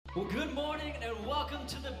Well, good morning and welcome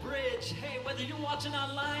to the bridge. Hey, whether you're watching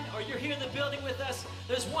online or you're here in the building with us,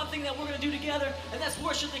 there's one thing that we're going to do together, and that's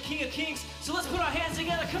worship the King of Kings. So let's put our hands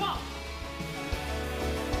together. Come on.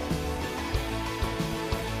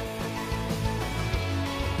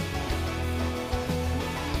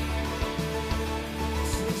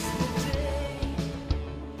 Since the day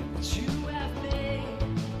that you have made,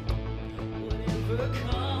 whatever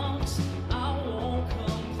comes, I won't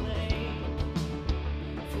complain.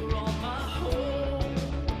 For all my hope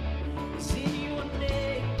is in your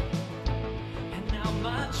name, and now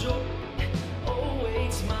my joy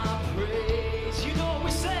awaits my praise. You know what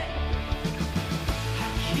we say? I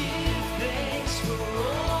give thanks for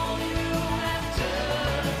all you have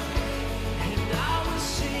done, and I will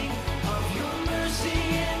sing of your mercy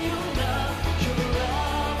and your love. Your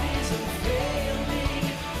love is unfailing,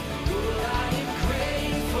 Lord, I am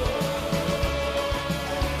grateful.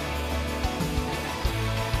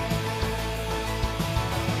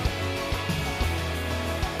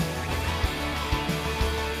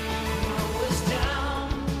 I was down,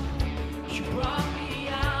 you brought me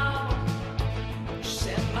out, you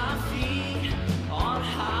set my feet on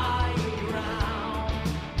higher ground.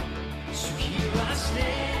 So here I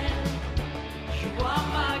stand, you are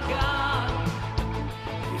my God,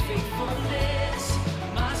 your faithfulness,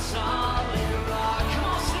 my solid rock. Come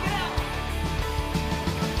on, sing it out.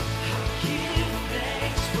 I give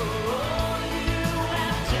thanks for all you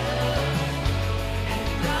have done,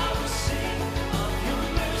 and I will sing of your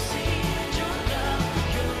mercy and your love.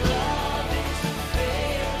 Your love is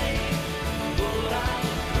unfailing, Lord, I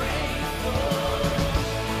am grateful.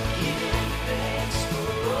 I give thanks for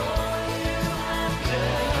all you have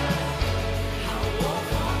done. I won't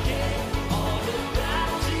forget all the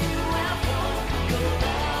battles you have won. Your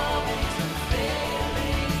love is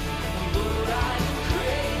unfailing, Lord, I am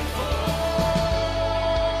grateful.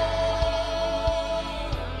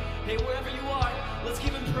 Hey, wherever you are, let's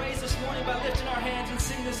give him praise this morning by lifting our hands and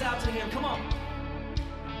sing this out to him. Come on.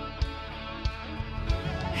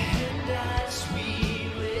 And as we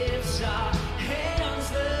lift our hands,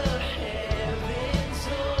 the heavens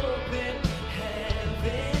open,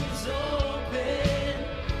 heavens open.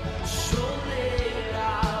 So let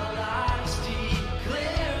our lives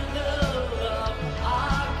declare the love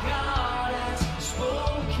our God has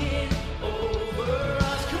spoken over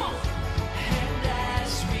us. Come on. And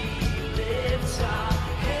as we lift our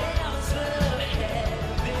hands, the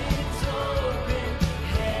heavens open,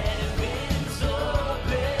 heavens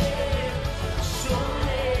open. So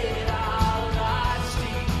let our lives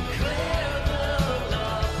declare the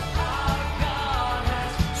love our God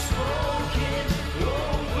has spoken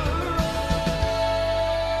over us.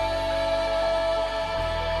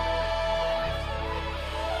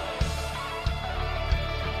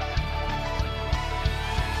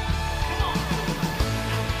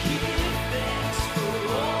 Give thanks for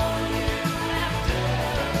all you have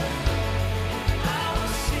done. I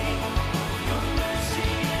will sing of your mercy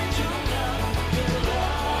and your love. Your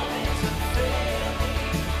love is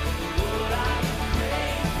unfailing, Lord, I am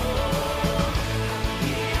grateful. I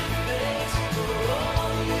give thanks for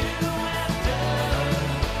all you have done.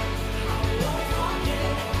 I won't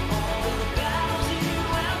forget all the battles you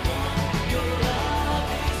have won. Your love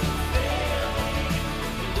is unfailing,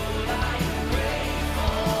 Lord, I am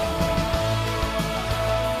grateful.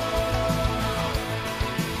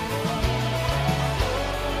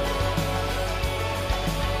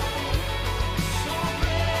 So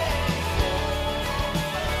grateful.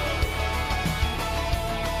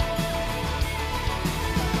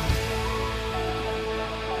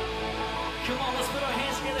 Come on, let's put our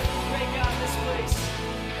hands together for the great God in this place.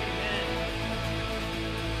 Amen.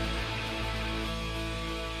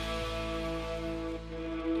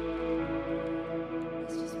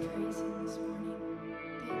 Let's just praise him this morning.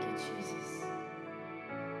 Thank you, Jesus.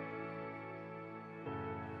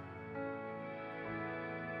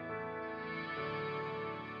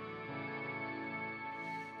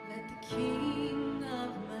 Let the king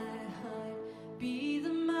of my heart be the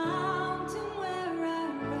mountain where I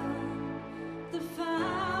run, the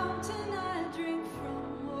fountain I drink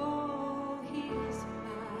from. Oh, he is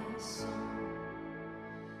my song.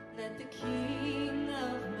 Let the king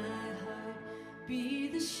of my heart be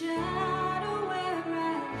the shadow where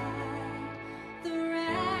I hide, the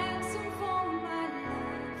ransom for my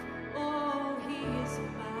life. Oh, he is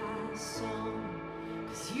my song.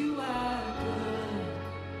 'Cause you are good,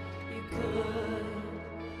 you're good.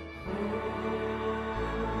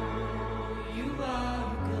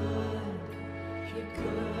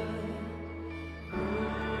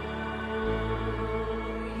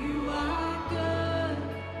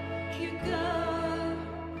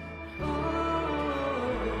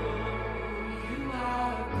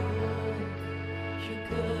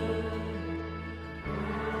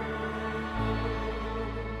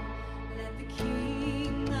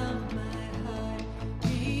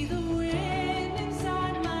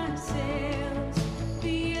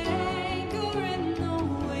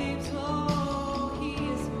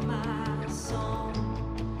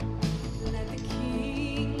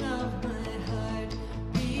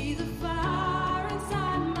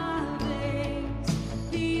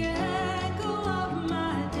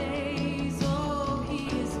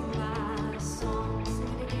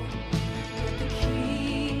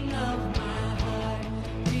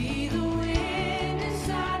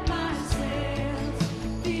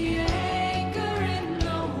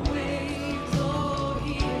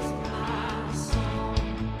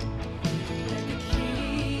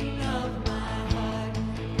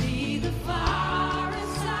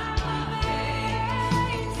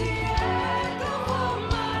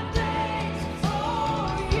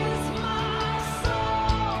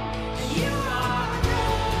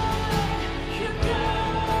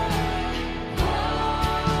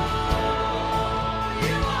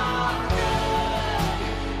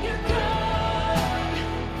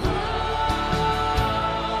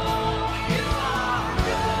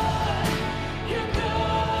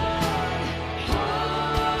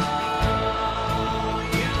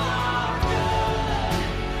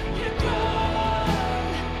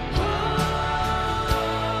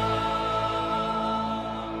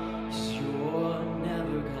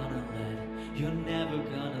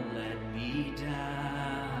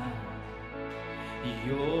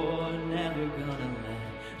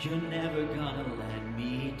 You're never gonna let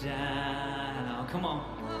me down. Come on.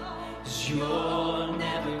 'Cause you're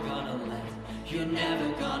never gonna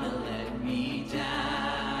let me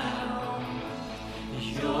down.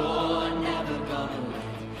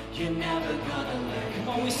 You're never gonna let. Come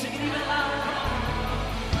on, we sing it even louder. Come on.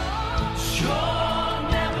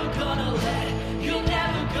 You're never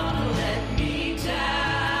gonna let me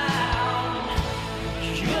down.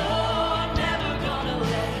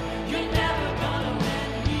 You're never gonna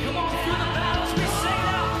let me. Come on, through the battles we sing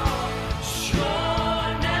out.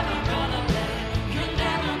 You're never gonna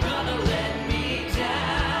let me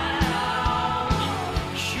down.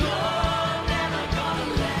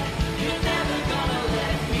 You're never gonna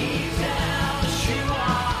let me down. You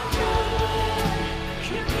are good.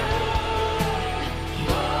 You're good.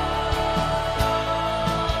 Oh,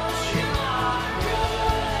 you are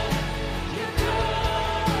good. You're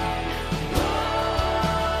good. Oh,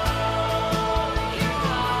 you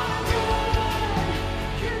are good.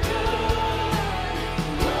 You're good.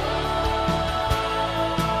 Oh,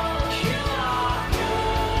 you are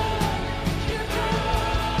good. You're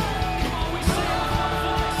good. Come on, we sing with one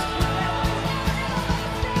voice.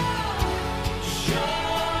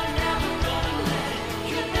 You're never gonna let me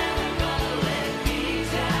down. You're never gonna let me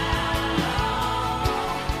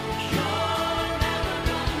down. You're never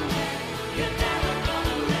gonna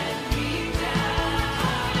let me down.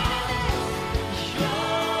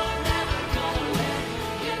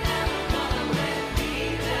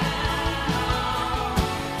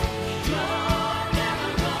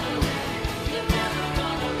 You're never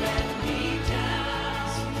gonna let me down.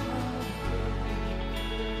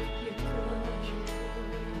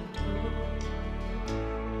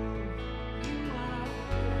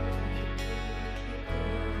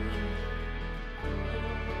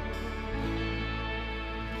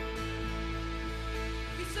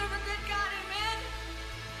 We serve a good God, amen.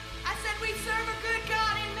 I said we serve a good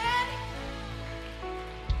God, amen.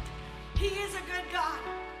 He is a good God,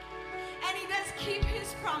 and He does keep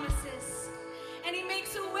His promises, and He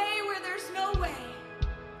makes a way where there's no way.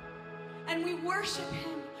 And we worship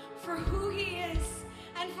Him for who He is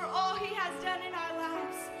and for all He has done in our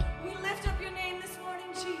lives. We lift up Your name this morning,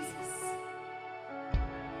 Jesus.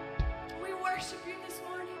 We worship You this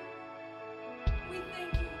morning. We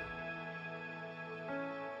thank You.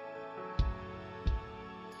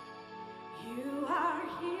 You are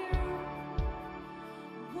here,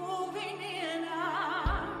 moving in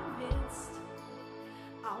our midst.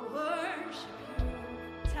 I worship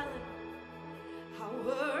You. Tell Him, I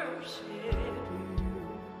worship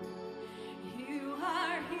You. You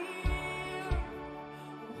are here,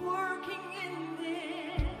 working in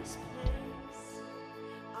this place.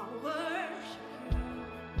 I worship You.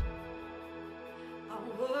 I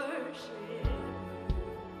worship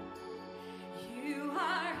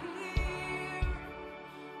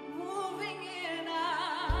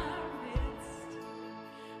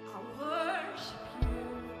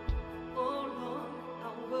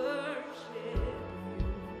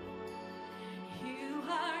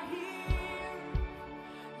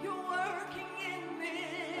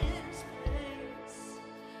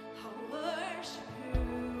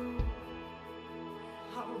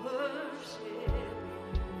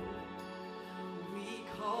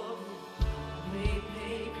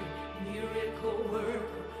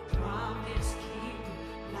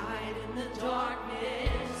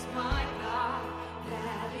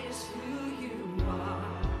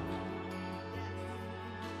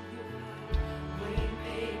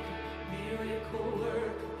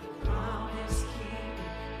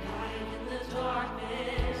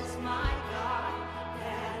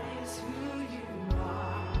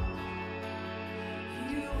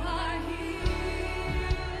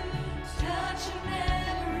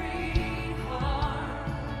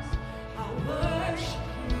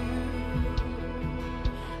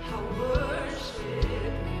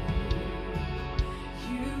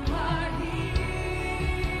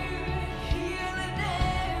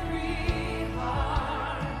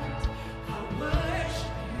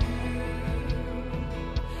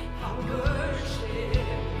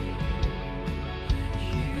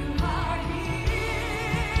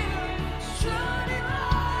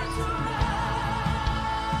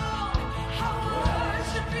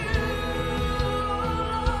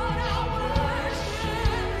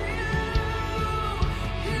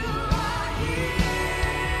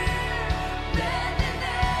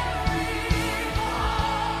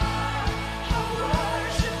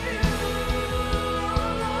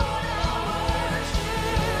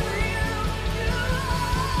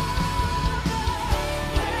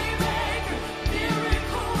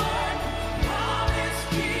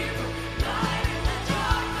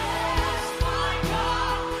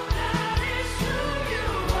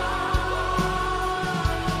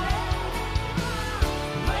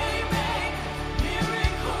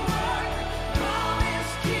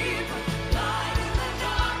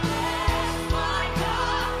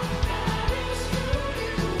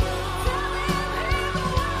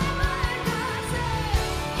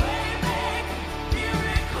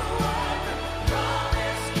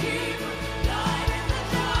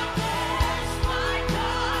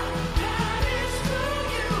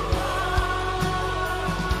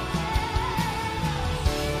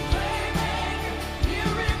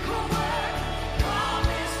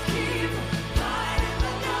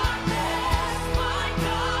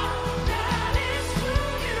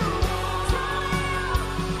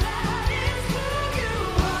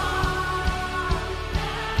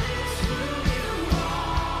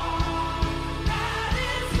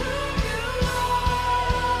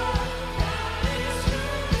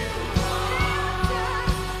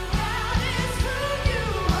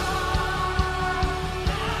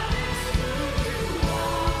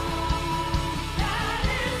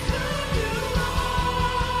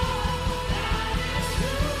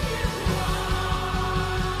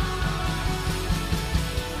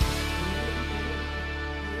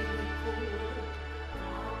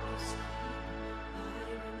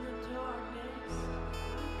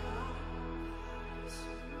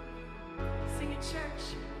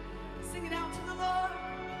church. Sing it out to the Lord.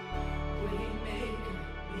 Waymaker,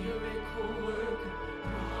 miracle worker,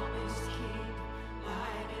 promise keep,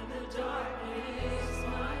 light in the darkness,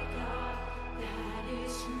 my God, that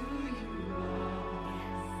is who you are.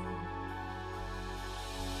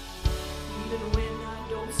 Even when I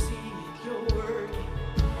don't see it, you're working.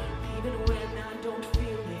 Even when I don't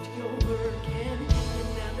feel it, you're working. You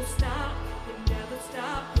never stop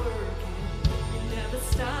working. You never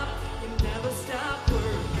stop working.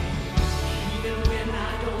 Even when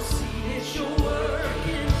I don't see it, you're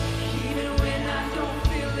working. Even when I don't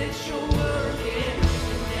feel it, you're working.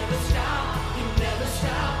 You never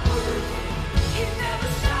stop working. You never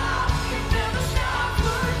stop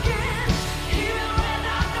working. Even when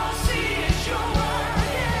I don't see it, you're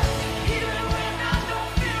working. Even when I don't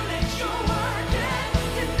feel it, you're working.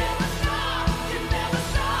 You never stop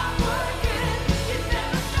working. You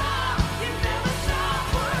never stop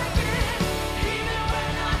working. Even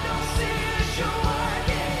when I don't see it, you're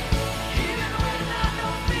working. Even when I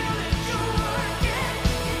don't feel it, you're working.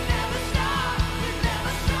 You never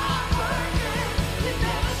stop working. You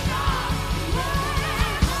never stop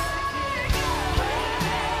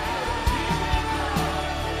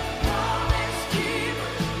promise keeper,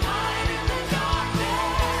 light in the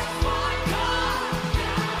darkness, my God,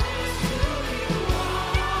 that is who you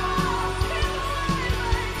are.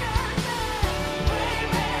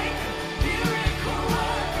 Waymaker, miracle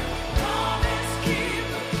worker, promise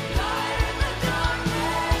keeper, light in the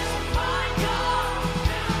darkness, my God,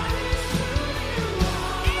 that is who you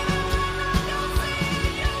are. Even when I don't see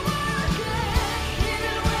it, you're working.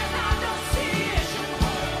 Even when I don't see it, you're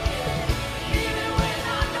working. Even when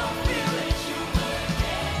I don't feel it, you're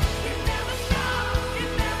working. You never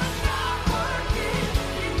stop working.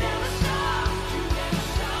 You never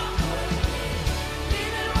stop working.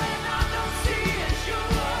 Even when I don't see it, you're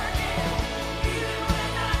working. Even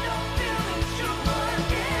when I don't feel it, you're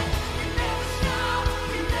working. You never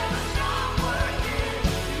stop working.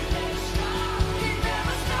 You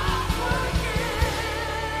never stop working.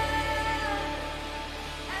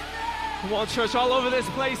 Come on, church, all over this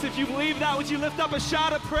place. If you believe that, would you lift up a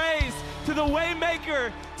shout of praise to the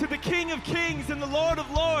Waymaker, to the King of Kings and the Lord of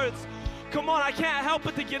Lords? Come on, I can't help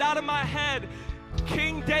but to get out of my head.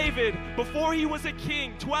 King David, before he was a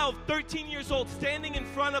king, 12, 13 years old, standing in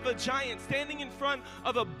front of a giant, standing in front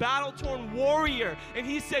of a battle-torn warrior. And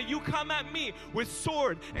he said, you come at me with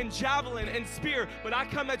sword and javelin and spear, but I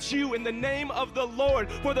come at you in the name of the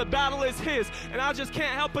Lord, for the battle is his. And I just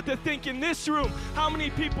can't help but to think in this room, how many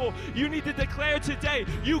people you need to declare today,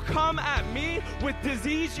 you come at me with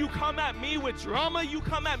disease, you come at me with drama, you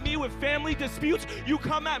come at me with family disputes, you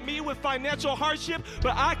come at me with financial hardship,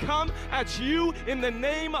 but I come at you in the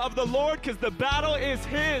name of the Lord, because the battle is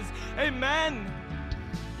his. Amen.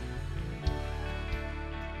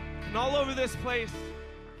 And all over this place,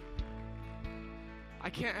 I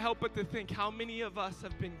can't help but to think how many of us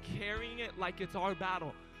have been carrying it like it's our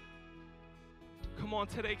battle. Come on,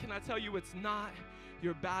 today, can I tell you it's not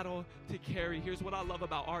your battle to carry? Here's what I love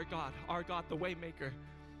about our God, the Waymaker.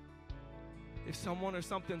 If someone or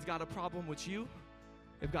something's got a problem with you,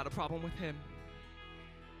 they've got a problem with him.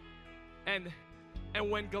 And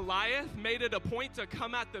when Goliath made it a point to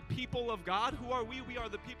come at the people of God, who are we? We are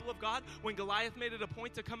the people of God. When Goliath made it a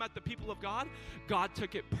point to come at the people of God, God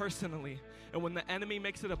took it personally. And when the enemy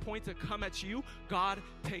makes it a point to come at you, God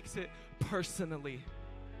takes it personally.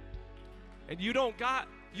 And you don't got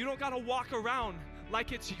to walk around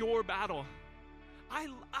like it's your battle. I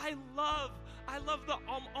love the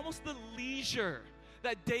almost the leisure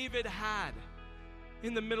that David had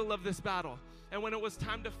in the middle of this battle. And when it was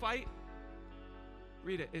time to fight,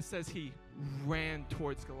 read it. It says he ran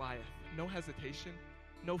towards Goliath. No hesitation,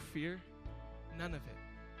 no fear, none of it.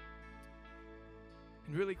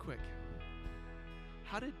 And really quick,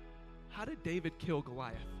 how did David kill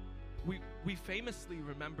Goliath? We famously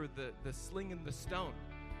remember the sling and the stone,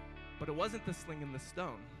 but it wasn't the sling and the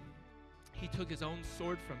stone. He took his own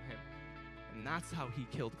sword from him, and that's how he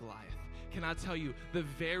killed Goliath. Can I tell you, the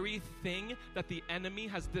very thing that the enemy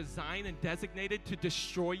has designed and designated to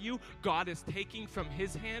destroy you, God is taking from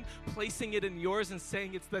his hand, placing it in yours, and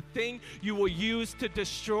saying it's the thing you will use to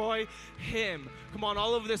destroy him. Come on,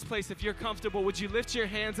 all over this place, if you're comfortable, would you lift your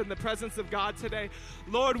hands in the presence of God today?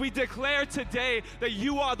 Lord, we declare today that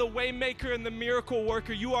you are the way maker and the miracle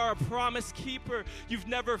worker. You are a promise keeper. You've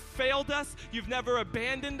never failed us. You've never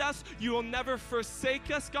abandoned us. You will never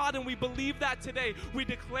forsake us, God, and we believe that today. We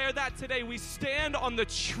declare that today. today we stand on the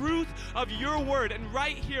truth of your word. And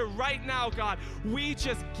right here, right now, God, we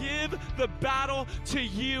just give the battle to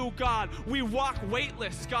you, God. We walk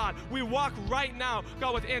weightless, God. We walk right now,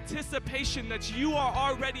 God, with anticipation that you are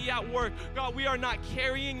already at work. God, we are not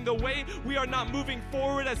carrying the weight. We are not moving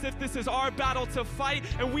forward as if this is our battle to fight.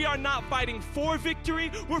 And we are not fighting for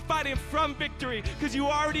victory. We're fighting from victory because you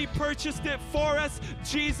already purchased it for us.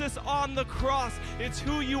 Jesus on the cross. It's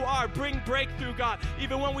who you are. Bring breakthrough, God.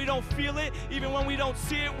 Even when we don't feel it, even when we don't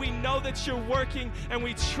see it, we know that you're working, and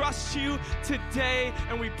we trust you today,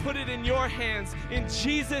 and we put it in your hands. In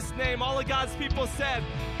Jesus' name, all of God's people said,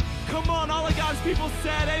 come on, all of God's people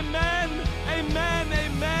said, amen, amen,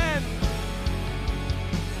 amen.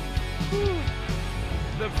 Whew.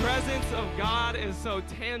 The presence of God is so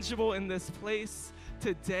tangible in this place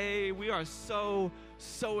today. We are so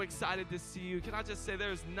excited to see you. Can I just say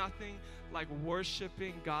there's nothing like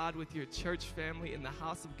worshiping God with your church family in the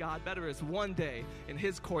house of God. Better is one day in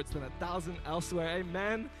his courts than 1,000 elsewhere.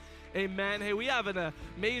 Amen. Amen. Hey, we have an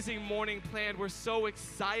amazing morning planned. We're so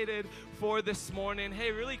excited for this morning.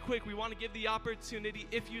 Hey, really quick, we want to give the opportunity,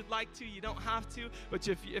 if you'd like to, you don't have to, but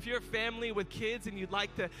if you're a family with kids and you'd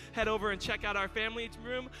like to head over and check out our family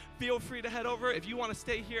room, feel free to head over. If you want to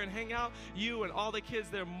stay here and hang out, you and all the kids,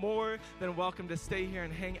 they're more than welcome to stay here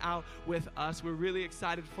and hang out with us. We're really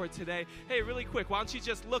excited for today. Hey, really quick, why don't you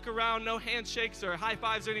just look around, no handshakes or high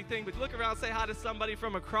fives or anything, but look around, say hi to somebody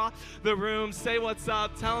from across the room, say what's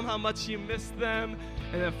up, tell them how much you missed them,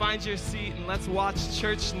 and then find your seat and let's watch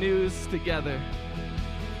church news together.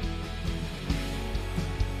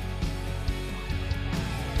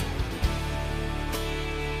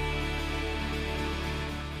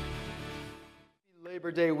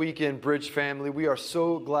 Labor Day weekend, Bridge family. We are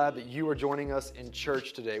so glad that you are joining us in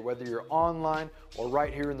church today. Whether you're online or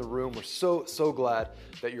right here in the room, we're so glad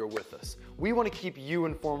that you're with us. We want to keep you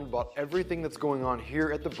informed about everything that's going on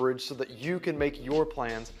here at the Bridge so that you can make your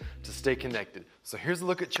plans to stay connected. So here's a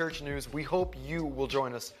look at church news. We hope you will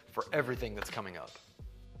join us for everything that's coming up.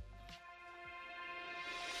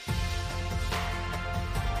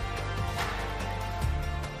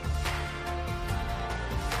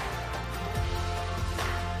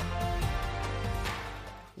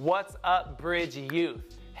 What's up, Bridge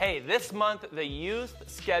Youth? Hey, this month the youth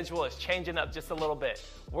schedule is changing up just a little bit.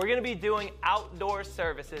 We're going to be doing outdoor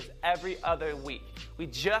services every other week. We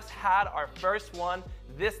just had our first one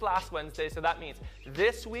this last Wednesday, so that means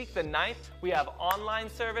this week, the 9th, we have online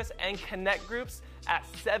service and connect groups at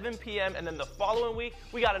 7 p.m. And then the following week,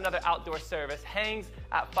 we got another outdoor service, hangs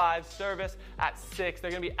at 5, service at 6. They're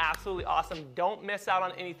going to be absolutely awesome. Don't miss out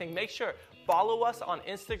on anything. Make sure follow us on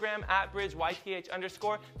Instagram at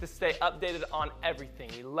BridgeYTH_ to stay updated on everything.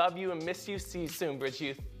 We love you and miss you. See you soon, Bridge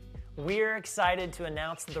Youth. We're excited to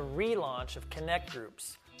announce the relaunch of Connect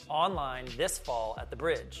Groups online this fall at the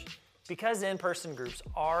Bridge. Because in-person groups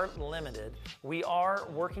are limited, we are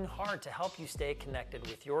working hard to help you stay connected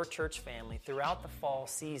with your church family throughout the fall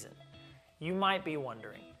season. You might be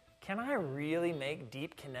wondering, can I really make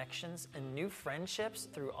deep connections and new friendships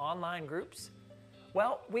through online groups?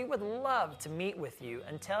 Well, we would love to meet with you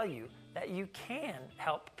and tell you that you can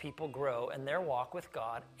help people grow in their walk with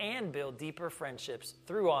God and build deeper friendships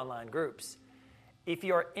through online groups. If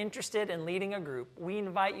you are interested in leading a group, we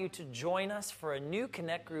invite you to join us for a new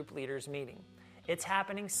Connect Group Leaders meeting. It's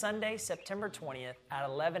happening Sunday, September 20th at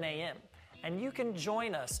 11 a.m., and you can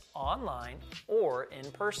join us online or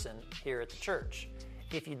in person here at the church.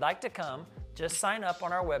 If you'd like to come, just sign up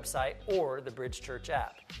on our website or the Bridge Church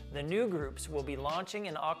app. The new groups will be launching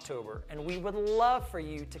in October, and we would love for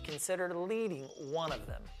you to consider leading one of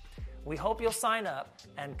them. We hope you'll sign up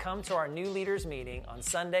and come to our new leaders meeting on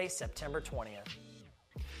Sunday, September 20th.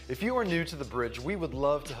 If you are new to the Bridge, we would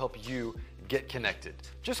love to help you get connected.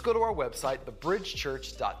 Just go to our website,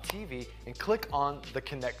 thebridgechurch.tv, and click on the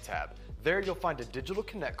Connect tab. There you'll find a digital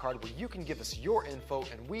Connect card where you can give us your info,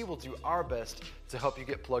 and we will do our best to help you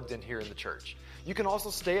get plugged in here in the church. You can also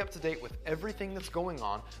stay up to date with everything that's going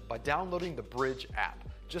on by downloading the Bridge app.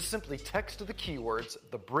 Just simply text the keywords,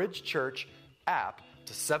 the Bridge Church app,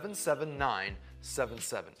 to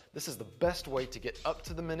 77977. This is the best way to get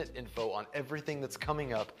up-to-the-minute info on everything that's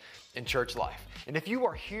coming up in church life. And if you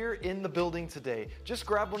are here in the building today, just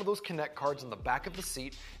grab one of those Connect cards on the back of the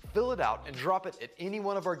seat, fill it out, and drop it at any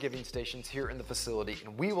one of our giving stations here in the facility,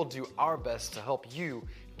 and we will do our best to help you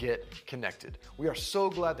get connected. We are so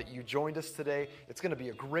glad that you joined us today. It's going to be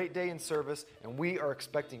a great day in service, and we are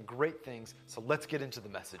expecting great things, so let's get into the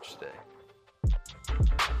message today.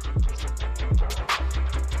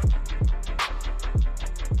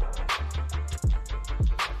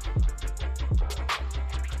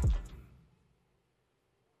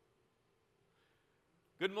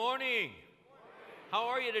 Good morning. How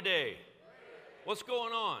are you today? What's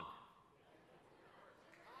going on?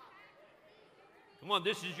 Come on,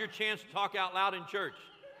 this is your chance to talk out loud in church.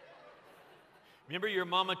 Remember your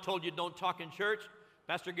mama told you don't talk in church?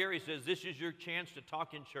 Pastor Gary says this is your chance to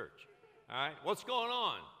talk in church. All right, what's going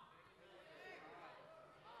on?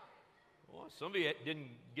 Well, some of you didn't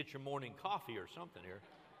get your morning coffee or something here.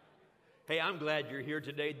 Hey, I'm glad you're here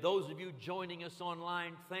today. Those of you joining us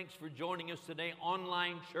online, thanks for joining us today.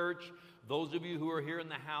 Online church, those of you who are here in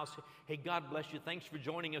the house, hey, God bless you. Thanks for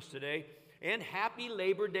joining us today. And happy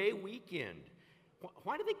Labor Day weekend.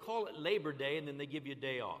 Why do they call it Labor Day and then they give you a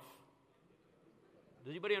day off?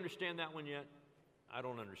 Does anybody understand that one yet? I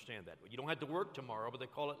don't understand that. You don't have to work tomorrow, but they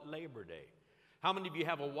call it Labor Day. How many of you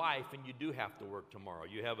have a wife and you do have to work tomorrow?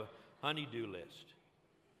 You have a honey-do list.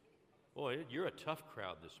 Boy, you're a tough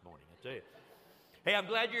crowd this morning, I tell you. Hey, I'm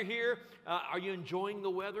glad you're here. Are you enjoying the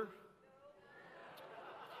weather?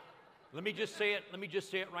 Let me just say it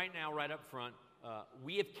right now, right up front.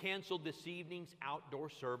 We have canceled this evening's outdoor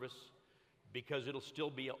service because it'll still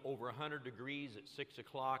be over 100 degrees at 6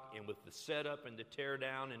 o'clock, and with the setup and the tear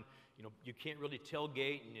down, and you can't really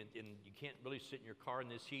tailgate, and you can't really sit in your car in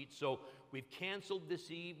this heat. So we've canceled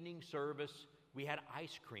this evening service. We had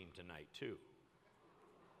ice cream tonight too.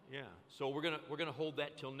 Yeah, so we're gonna hold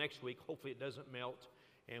that till next week. Hopefully it doesn't melt,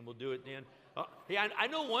 and we'll do it then. Hey, I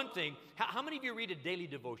know one thing. How many of you read a daily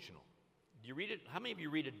devotional? Do you read it? How many of you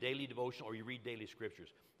read a daily devotional or you read daily scriptures?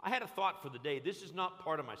 I had a thought for the day. This is not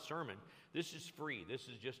part of my sermon. This is free. This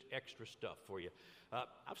is just extra stuff for you. I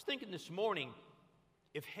was thinking this morning,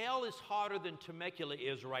 if hell is hotter than Temecula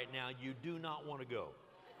is right now, you do not want to go.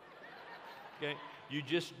 Okay? You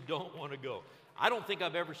just don't want to go. I don't think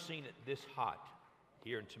I've ever seen it this hot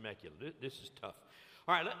here in Temecula. This is tough.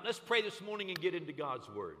 All right, let's pray this morning and get into God's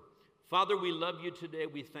Word. Father, we love you today.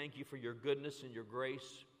 We thank you for your goodness and your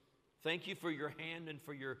grace. Thank you for your hand and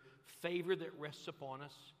for your favor that rests upon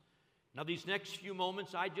us. Now, these next few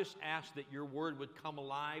moments, I just ask that your word would come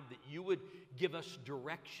alive, that you would give us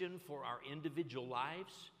direction for our individual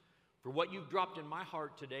lives, for what you've dropped in my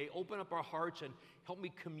heart today. Open up our hearts and help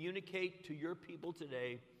me communicate to your people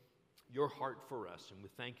today your heart for us. And we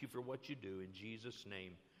thank you for what you do. In Jesus'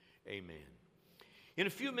 name, amen. In a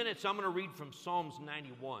few minutes, I'm going to read from Psalms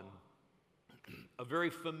 91, a very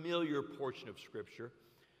familiar portion of Scripture,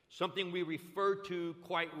 something we refer to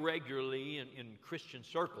quite regularly in Christian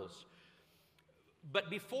circles. But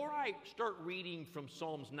before I start reading from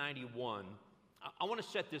Psalms 91, I want to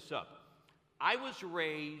set this up. I was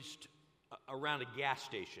raised around a gas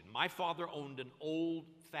station. My father owned an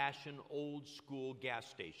old-fashioned, old-school gas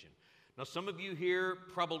station. Now, some of you here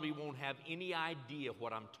probably won't have any idea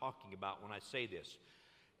what I'm talking about when I say this.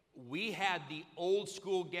 We had the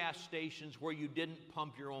old-school gas stations where you didn't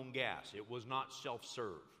pump your own gas. It was not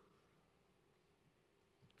self-serve.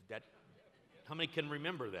 How many can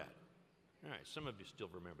remember that? All right, some of you still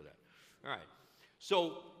remember that. All right,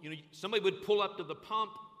 so, somebody would pull up to the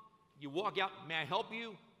pump. You walk out, may I help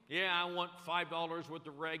you? Yeah, I want $5 worth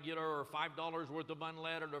of regular, or $5 worth of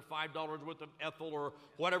unleaded, or $5 worth of ethyl, or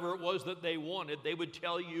whatever it was that they wanted. They would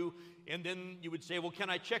tell you, and then you would say, well, can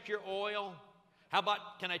I check your oil? How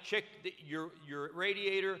about, can I check your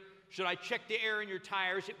radiator? Should I check the air in your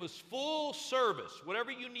tires? It was full service.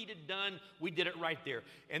 Whatever you needed done, we did it right there.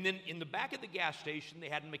 And then in the back of the gas station, they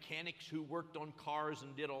had mechanics who worked on cars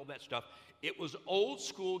and did all that stuff. It was old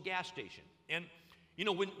school gas station. And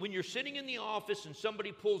when you're sitting in the office and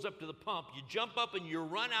somebody pulls up to the pump, you jump up and you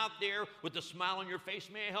run out there with a smile on your face,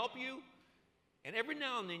 may I help you? And every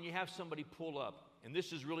now and then you have somebody pull up. And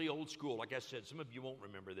this is really old school. Like I said, some of you won't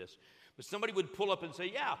remember this. But somebody would pull up and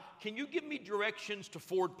say, yeah, can you give me directions to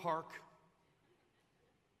Ford Park?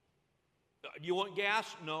 Do you want gas?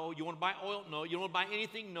 No. You want to buy oil? No. You don't want to buy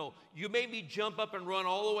anything? No. You made me jump up and run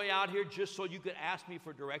all the way out here just so you could ask me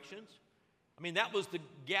for directions? I mean, that was the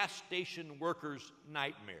gas station worker's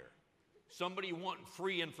nightmare. Somebody wanting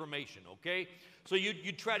free information, okay? So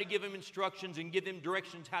you'd try to give them instructions and give them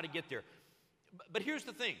directions how to get there. But here's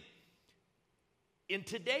the thing. In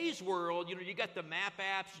today's world, you got the map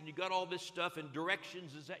apps and you got all this stuff, and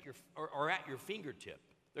directions are at your fingertip.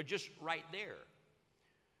 They're just right there.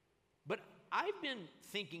 But I've been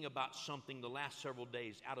thinking about something the last several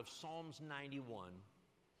days out of Psalms 91,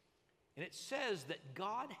 and it says that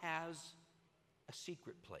God has a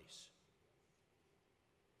secret place.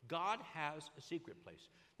 God has a secret place.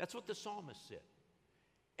 That's what the psalmist said.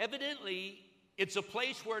 Evidently, it's a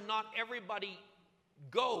place where not everybody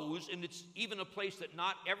goes, and it's even a place that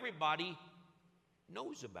not everybody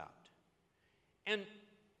knows about. And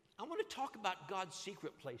I want to talk about God's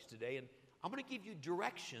secret place today, and I'm going to give you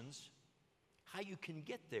directions how you can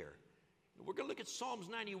get there. We're going to look at Psalms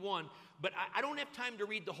 91, but I don't have time to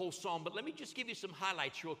read the whole psalm, but let me just give you some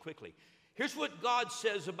highlights real quickly. Here's what God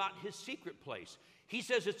says about his secret place. He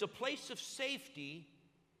says it's a place of safety.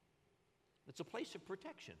 It's a place of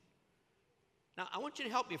protection. Now, I want you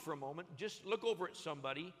to help me for a moment. Just look over at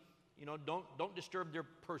somebody. You know, don't disturb their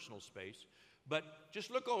personal space. But just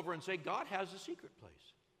look over and say, God has a secret place.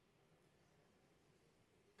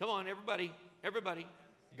 Come on, everybody.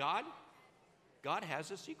 God has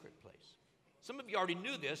a secret place. Some of you already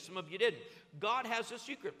knew this. Some of you didn't. God has a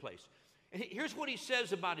secret place. And here's what he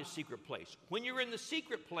says about his secret place. When you're in the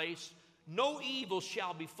secret place, no evil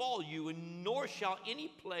shall befall you, and nor shall any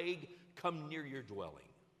plague come near your dwelling.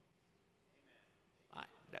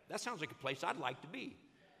 That sounds like a place I'd like to be.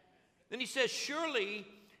 Then he says, surely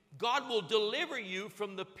God will deliver you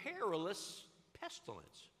from the perilous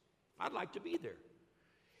pestilence. I'd like to be there.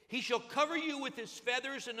 He shall cover you with his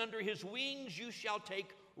feathers, and under his wings you shall take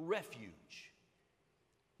refuge.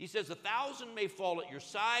 He says, 1,000 may fall at your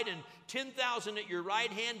side and 10,000 at your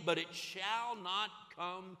right hand, but it shall not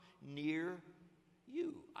come near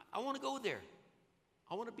you. I want to go there.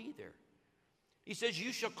 I want to be there. He says,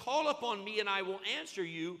 you shall call upon me and I will answer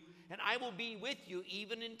you, and I will be with you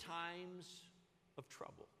even in times of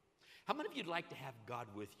trouble. How many of you'd like to have God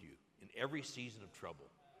with you in every season of trouble?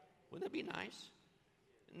 Wouldn't that be nice?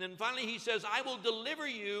 And then finally he says, I will deliver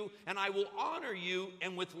you and I will honor you,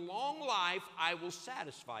 and with long life I will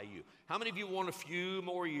satisfy you. How many of you want a few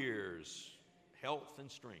more years, health and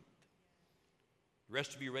strength? The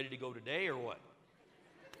rest of you ready to go today or what?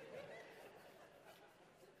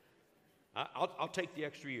 I'll take the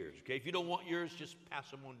extra years, okay? If you don't want yours, just pass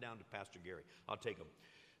them on down to Pastor Gary. I'll take them.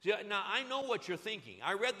 See, now, I know what you're thinking.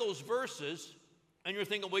 I read those verses, and you're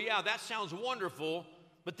thinking, well, yeah, that sounds wonderful,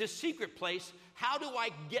 but this secret place, how do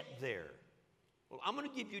I get there? Well, I'm going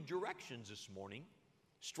to give you directions this morning,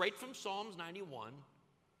 straight from Psalms 91,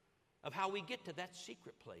 of how we get to that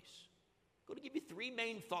secret place. I'm going to give you three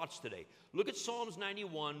main thoughts today. Look at Psalms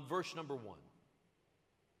 91, verse number 1.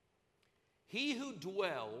 He who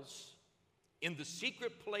dwells in the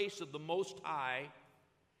secret place of the Most High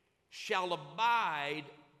shall abide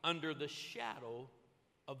under the shadow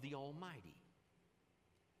of the Almighty.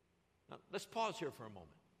 Now, let's pause here for a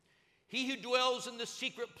moment. He who dwells in the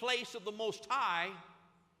secret place of the Most High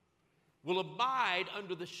will abide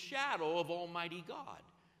under the shadow of Almighty God.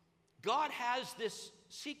 God has this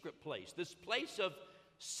secret place, this place of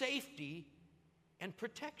safety and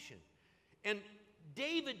protection. And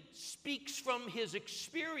David speaks from his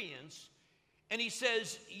experience, and he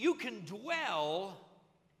says, you can dwell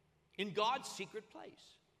in God's secret place.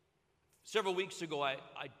 Several weeks ago, I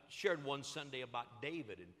shared one Sunday about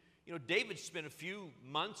David. And, you know, David spent a few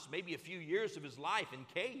months, maybe a few years of his life in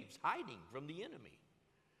caves, hiding from the enemy.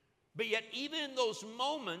 But yet, even in those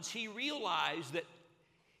moments, he realized that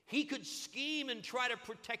he could scheme and try to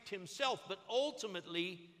protect himself, but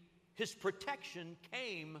ultimately, his protection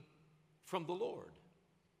came from the Lord.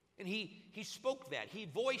 And he spoke that. He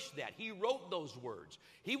voiced that. He wrote those words.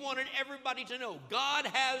 He wanted everybody to know God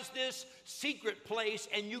has this secret place,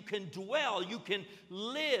 and you can dwell, you can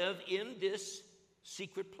live in this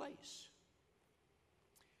secret place.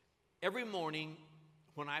 Every morning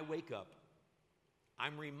when I wake up,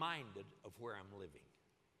 I'm reminded of where I'm living.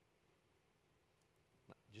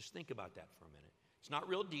 Just think about that for a minute. It's not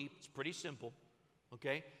real deep. It's pretty simple,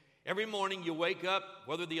 okay? Every morning you wake up,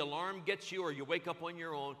 whether the alarm gets you or you wake up on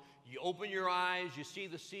your own, you open your eyes, you see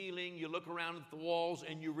the ceiling, you look around at the walls,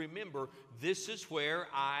 and you remember, this is where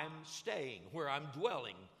I'm staying, where I'm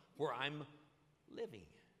dwelling, where I'm living.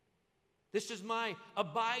 This is my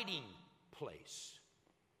abiding place.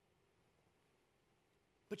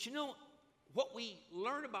 But you know, what we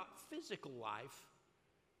learn about physical life,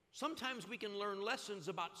 sometimes we can learn lessons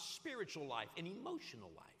about spiritual life and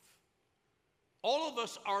emotional life. All of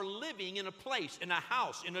us are living in a place, in a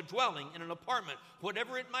house, in a dwelling, in an apartment,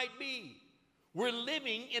 whatever it might be. We're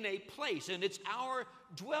living in a place, and it's our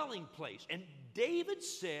dwelling place. And David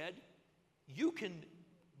said, you can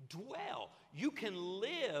dwell, you can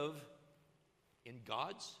live in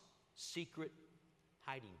God's secret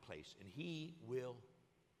hiding place, and he will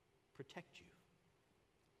protect you.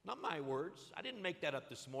 Not my words. I didn't make that up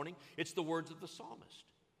this morning. It's the words of the psalmist.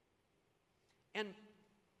 And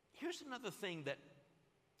here's another thing that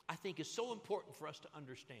I think is so important for us to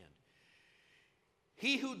understand.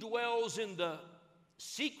 He who dwells in the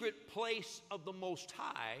secret place of the Most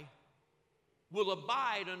High will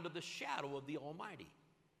abide under the shadow of the Almighty.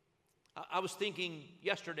 I was thinking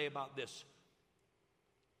yesterday about this.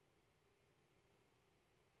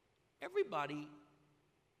 Everybody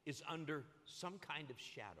is under some kind of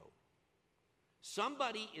shadow.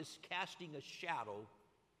 Somebody is casting a shadow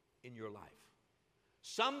in your life.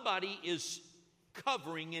 Somebody is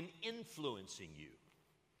covering and influencing you.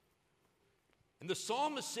 And the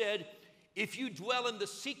psalmist said, if you dwell in the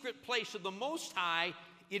secret place of the Most High,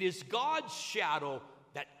 it is God's shadow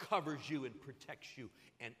that covers you and protects you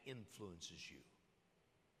and influences you.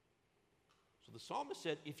 So the psalmist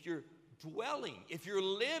said, if you're dwelling, if you're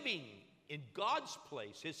living in God's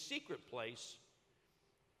place, His secret place,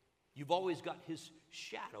 you've always got His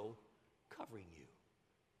shadow covering you.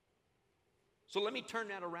 So let me turn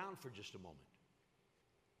that around for just a moment.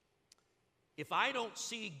 If I don't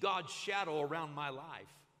see God's shadow around my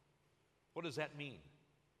life, what does that mean?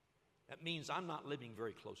 That means I'm not living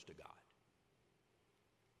very close to God.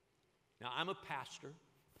 Now, I'm a pastor.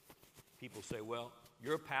 People say, well,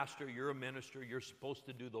 you're a pastor, you're a minister, you're supposed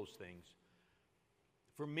to do those things.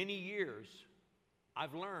 For many years,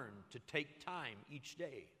 I've learned to take time each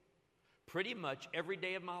day, pretty much every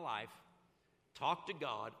day of my life, talk to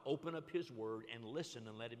God, open up His Word, and listen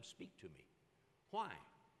and let Him speak to me. Why?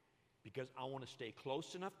 Because I want to stay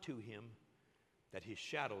close enough to Him that His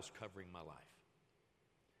shadow's covering my life.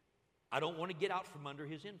 I don't want to get out from under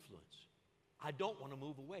His influence. I don't want to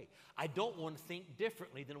move away. I don't want to think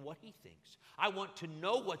differently than what He thinks. I want to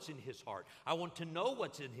know what's in His heart. I want to know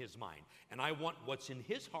what's in His mind. And I want what's in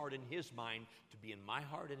His heart and His mind to be in my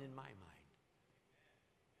heart and in my mind.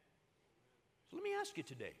 So let me ask you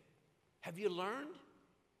today, have you learned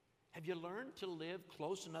to live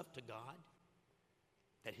close enough to God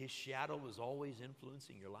that His shadow is always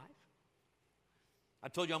influencing your life? I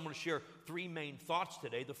told you I'm going to share 3 main thoughts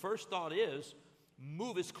today. The first thought is,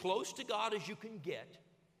 move as close to God as you can get,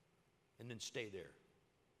 and then stay there.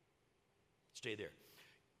 Stay there.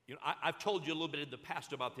 You know, I've told you a little bit in the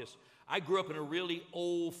past about this. I grew up in a really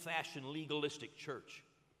old-fashioned legalistic church.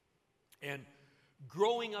 And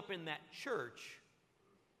growing up in that church,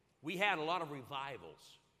 we had a lot of revivals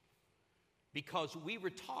because we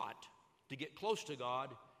were taught to get close to God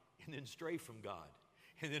and then stray from God,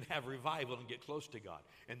 and then have revival and get close to God,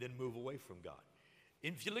 and then move away from God.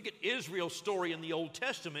 And if you look at Israel's story in the Old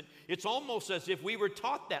Testament, it's almost as if we were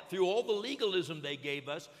taught that through all the legalism they gave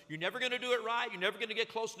us. You're never going to do it right. You're never going to get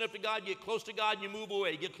close enough to God. You get close to God and you move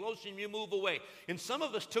away. You get close and you move away. And some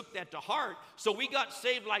of us took that to heart, so we got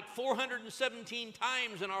saved like 417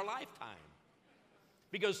 times in our lifetime.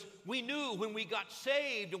 Because we knew when we got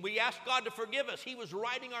saved and we asked God to forgive us, He was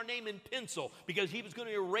writing our name in pencil because He was going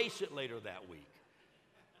to erase it later that week.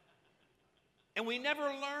 And we never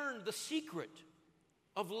learned the secret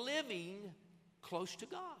of living close to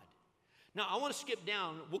God. Now, I want to skip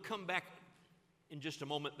down. We'll come back in just a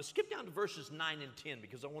moment. But skip down to verses 9 and 10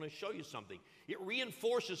 because I want to show you something. It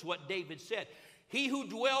reinforces what David said. He who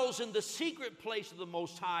dwells in the secret place of the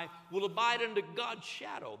Most High will abide under God's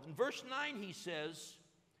shadow. In verse 9 he says,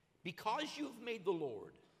 because you've made the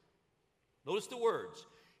Lord. Notice the words.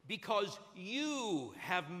 Because you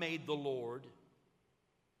have made the Lord,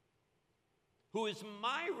 who is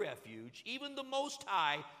my refuge, even the Most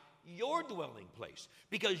High, your dwelling place.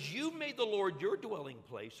 Because you've made the Lord your dwelling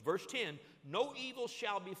place. Verse 10, no evil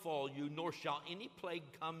shall befall you, nor shall any plague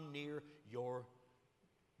come near your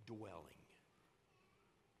dwelling.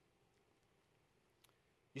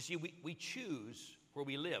 You see, we choose where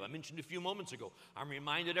we live. I mentioned a few moments ago, I'm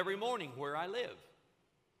reminded every morning where I live.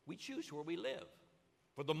 We choose where we live.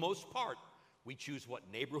 For the most part, we choose what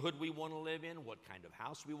neighborhood we want to live in, what kind of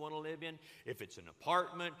house we want to live in, if it's an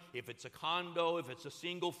apartment, if it's a condo, if it's a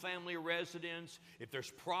single-family residence, if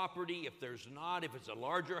there's property, if there's not, if it's a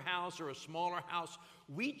larger house or a smaller house.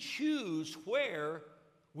 We choose where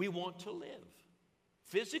we want to live.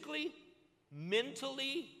 Physically,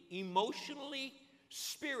 mentally, emotionally,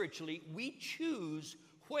 spiritually, we choose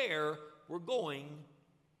where we're going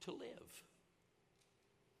to live.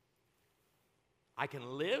 I can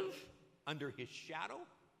live under His shadow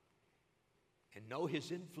and know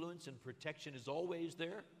His influence and protection is always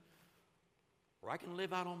there, or I can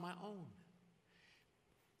live out on my own.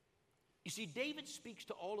 You see, David speaks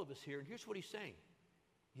to all of us here, and here's what he's saying.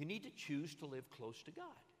 You need to choose to live close to God.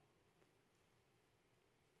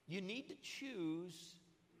 You need to choose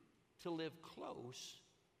to live close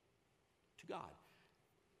to God.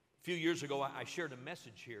 A few years ago, I shared a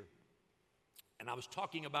message here, and I was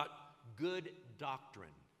talking about good doctrine,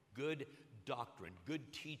 good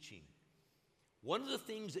teaching. One of the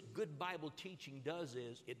things that good Bible teaching does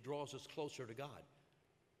is it draws us closer to God.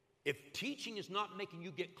 If teaching is not making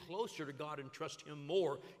you get closer to God and trust Him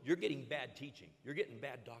more, you're getting bad teaching. You're getting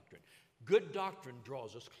bad doctrine. Good doctrine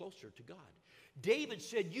draws us closer to God. David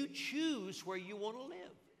said, you choose where you want to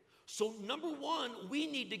live. So number one, we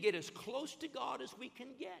need to get as close to God as we can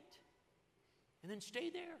get. and then stay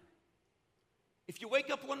there. If you wake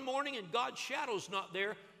up one morning and God's shadow's not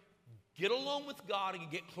there, get alone with God and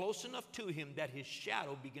get close enough to Him that His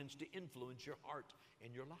shadow begins to influence your heart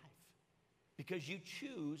and your life. Because you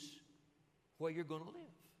choose where you're going to live.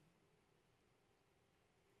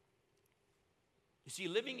 You see,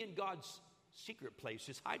 living in God's secret place,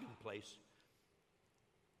 His hiding place,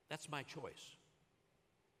 that's my choice.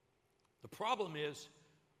 The problem is,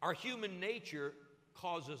 our human nature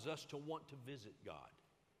causes us to want to visit God.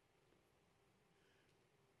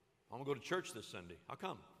 I'm going to go to church this Sunday. How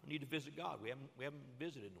come? I need to visit God. We haven't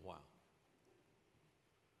visited in a while.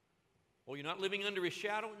 Well, you're not living under His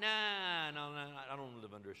shadow? No, I don't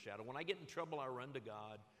live under His shadow. When I get in trouble, I run to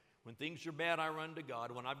God. When things are bad, I run to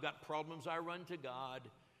God. When I've got problems, I run to God.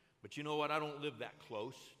 But you know what? I don't live that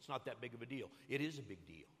close. It's not that big of a deal. It is a big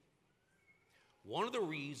deal. One of the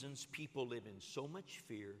reasons people live in so much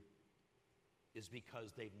fear is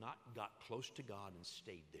because they've not got close to God and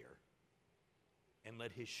stayed there and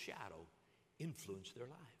let His shadow influence their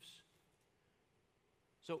lives.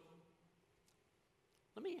 So,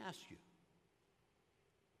 let me ask you.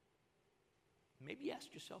 Maybe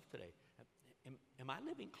ask yourself today, am I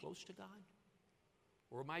living close to God?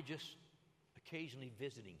 Or am I just occasionally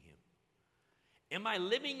visiting Him? Am I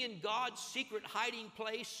living in God's secret hiding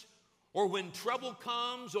place? Or when trouble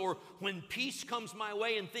comes, or when peace comes my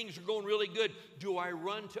way and things are going really good, do I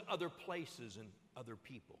run to other places and other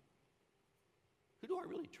people? Who do I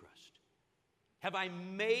really trust? Have I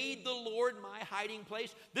made the Lord my hiding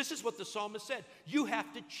place? This is what the psalmist said. You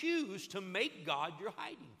have to choose to make God your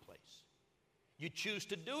hiding place. You choose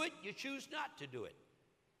to do it, you choose not to do it.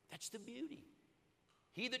 That's the beauty.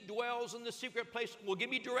 He that dwells in the secret place will give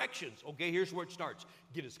me directions. Okay, here's where it starts.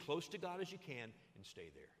 Get as close to God as you can and stay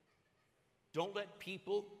there. Don't let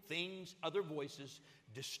people, things, other voices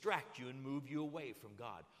distract you and move you away from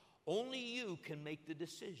God. Only you can make the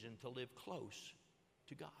decision to live close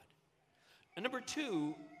to God. And number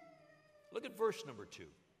 2, look at verse number 2.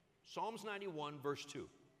 Psalms 91, verse 2.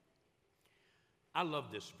 I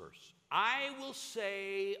love this verse. I will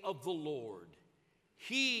say of the Lord,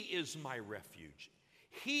 He is my refuge.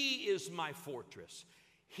 He is my fortress.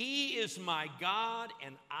 He is my God,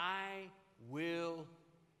 and I will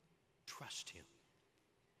trust Him.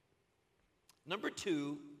 Number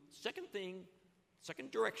 2,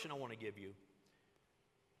 second direction I want to give you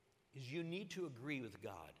is you need to agree with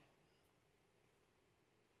God.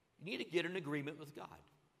 You need to get an agreement with God.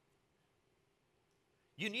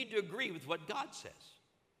 You need to agree with what God says.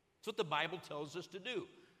 That's what the Bible tells us to do.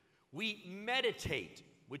 We meditate,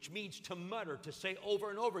 which means to mutter, to say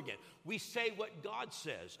over and over again. We say what God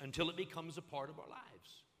says until it becomes a part of our lives.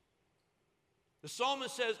 The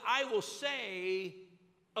psalmist says, I will say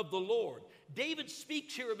of the Lord. David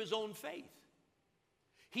speaks here of his own faith.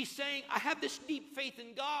 He's saying, I have this deep faith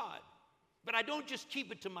in God, but I don't just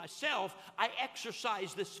keep it to myself. I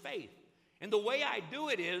exercise this faith. And the way I do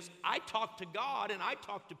it is I talk to God and I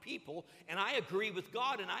talk to people and I agree with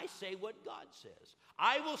God and I say what God says.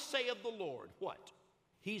 I will say of the Lord, what?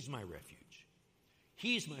 He's my refuge.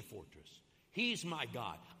 He's my fortress. He's my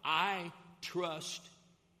God. I trust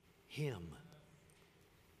Him.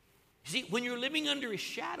 See, when you're living under His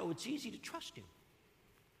shadow, it's easy to trust Him.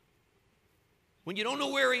 When you don't know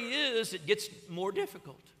where He is, it gets more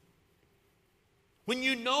difficult. When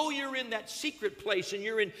you know you're in that secret place and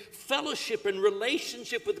you're in fellowship and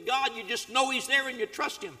relationship with God, you just know He's there and you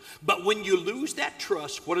trust Him. But when you lose that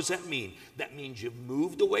trust, what does that mean? That means you've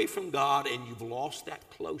moved away from God and you've lost that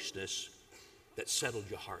closeness that settled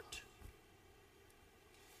your heart.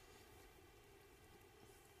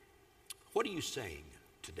 What are you saying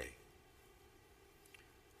today?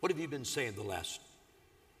 What have you been saying the last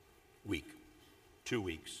week, 2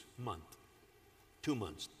 weeks, month, 2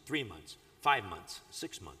 months, 3 months, 5 months,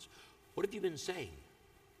 6 months? What have you been saying?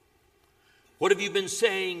 What have you been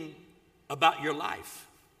saying about your life?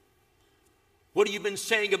 What have you been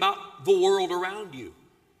saying about the world around you?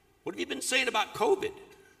 What have you been saying about COVID?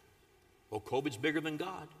 Well, COVID's bigger than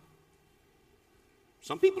God.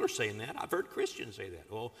 Some people are saying that. I've heard Christians say that.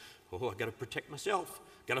 Oh, I got to protect myself.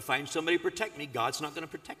 Got to find somebody to protect me. God's not going to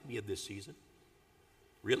protect me this season.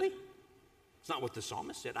 Really? It's not what the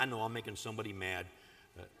psalmist said. I know I'm making somebody mad.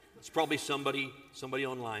 It's probably somebody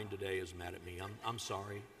online today is mad at me. I'm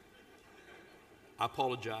sorry. I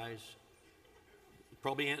apologize.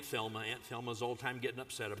 Probably Aunt Thelma. Aunt Thelma's all the time getting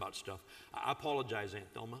upset about stuff. I apologize,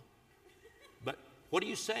 Aunt Thelma. But what are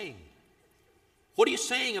you saying? What are you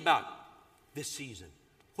saying about this season?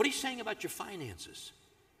 What are you saying about your finances?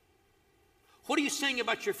 What are you saying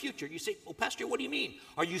about your future? You say, well, Pastor, what do you mean?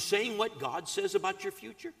 Are you saying what God says about your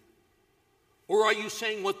future? Or are you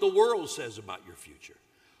saying what the world says about your future?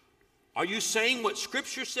 Are you saying what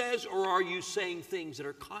Scripture says, or are you saying things that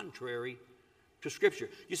are contrary to Scripture?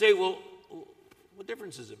 You say, well, what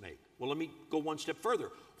difference does it make? Well, let me go one step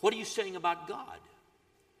further. What are you saying about God?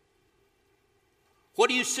 What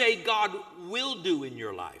do you say God will do in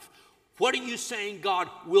your life? What are you saying God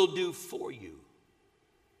will do for you?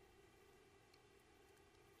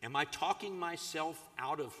 Am I talking myself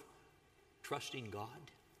out of trusting God?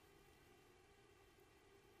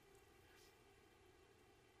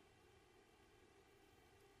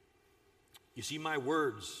 You see, my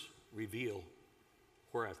words reveal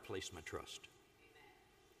where I've placed my trust.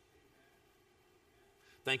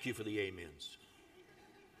 Thank you for the amens.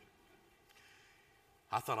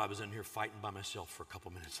 I thought I was in here fighting by myself for a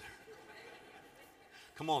couple minutes there.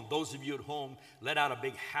 Come on, those of you at home, let out a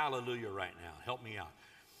big hallelujah right now. Help me out.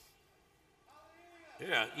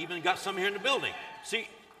 Yeah, even got some here in the building. See,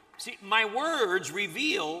 my words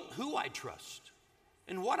reveal who I trust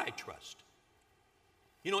and what I trust.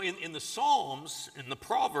 You know, in the Psalms, in the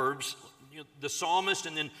Proverbs, the psalmist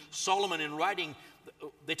and then Solomon in writing,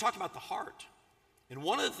 they talk about the heart. And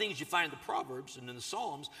one of the things you find in the Proverbs and in the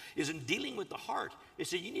Psalms is in dealing with the heart, they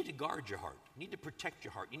say you need to guard your heart. You need to protect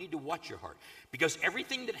your heart. You need to watch your heart. Because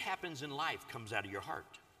everything that happens in life comes out of your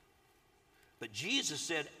heart. But Jesus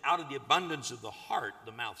said, out of the abundance of the heart,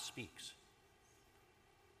 the mouth speaks.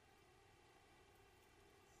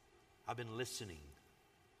 I've been listening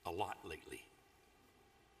a lot lately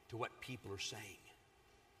to what people are saying.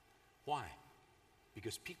 Why?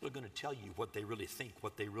 Because people are going to tell you what they really think,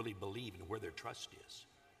 what they really believe, and where their trust is.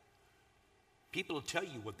 People will tell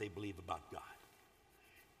you what they believe about God.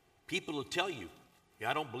 People will tell you, yeah,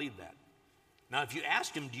 I don't believe that. Now, if you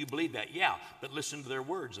ask them, do you believe that? Yeah, but listen to their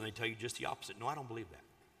words, and they tell you just the opposite. No, I don't believe that.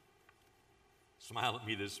 Smile at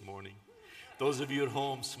me this morning. Those of you at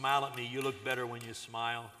home, smile at me. You look better when you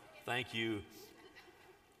smile. Thank you.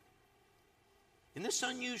 In this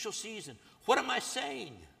unusual season, what am I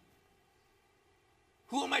saying?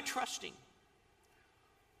 Who am I trusting?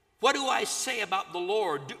 What do I say about the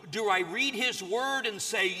Lord? Do I read His Word and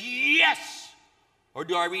say, yes? Or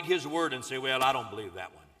do I read His Word and say, well, I don't believe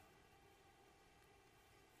that one?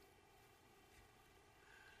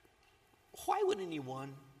 Why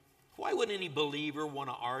would any believer want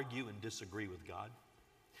to argue and disagree with God?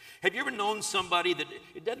 Have you ever known somebody that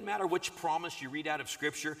it doesn't matter which promise you read out of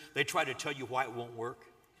Scripture, they try to tell you why it won't work?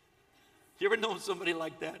 You ever known somebody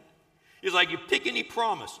like that? It's like you pick any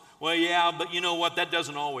promise. Well, yeah, but you know what? That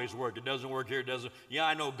doesn't always work. It doesn't work here. It doesn't. Yeah,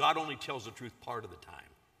 I know. God only tells the truth part of the time.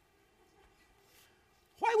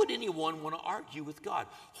 Why would anyone want to argue with God?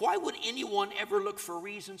 Why would anyone ever look for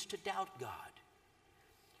reasons to doubt God?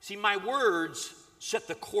 See, my words set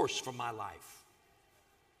the course for my life.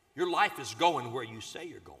 Your life is going where you say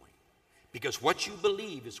you're going, because what you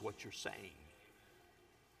believe is what you're saying.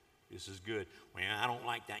 This is good. Well, I don't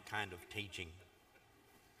like that kind of teaching.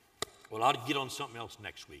 Well, I'll get on something else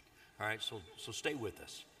next week. All right, so stay with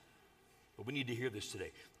us. But we need to hear this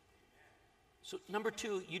today. So number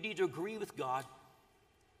 2, you need to agree with God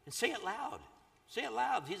and say it loud. Say it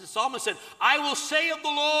loud. The psalmist said, I will say of the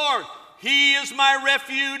Lord, He is my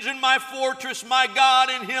refuge and my fortress, my God,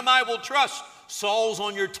 in Him I will trust. Saul's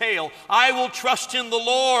on your tail. I will trust in the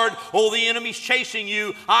Lord. Oh, the enemy's chasing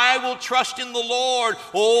you. I will trust in the Lord.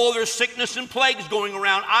 Oh, there's sickness and plagues going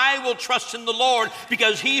around. I will trust in the Lord,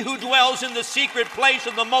 because He who dwells in the secret place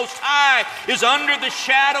of the Most High is under the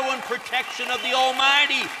shadow and protection of the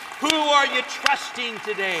Almighty. Who are you trusting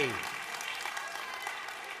today?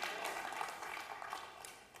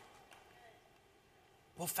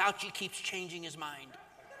 Well, Fauci keeps changing his mind.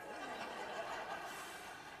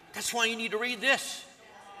 That's why you need to read this,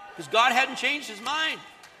 because God hadn't changed His mind.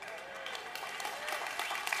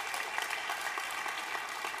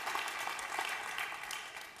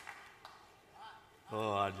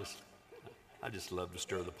 Oh, I just love to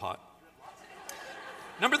stir the pot.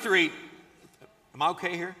 Number 3, am I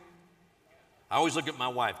okay here? I always look at my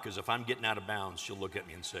wife, because if I'm getting out of bounds, she'll look at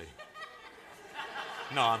me and say,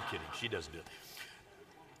 no, I'm kidding. She doesn't do it.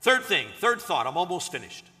 Third thought, I'm almost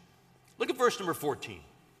finished. Look at verse number 14.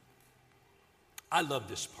 I love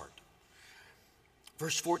this part.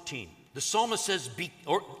 Verse 14, the psalmist says,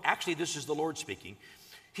 actually this is the Lord speaking.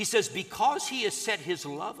 He says, because He has set His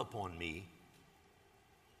love upon me,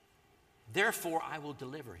 therefore I will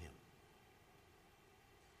deliver him.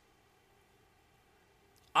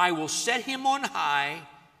 I will set him on high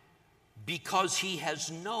because he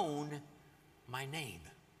has known my name.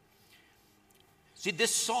 See,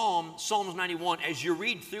 this psalm, Psalms 91, as you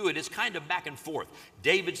read through it, it's kind of back and forth.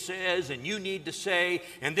 David says, and you need to say,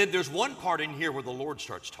 and then there's one part in here where the Lord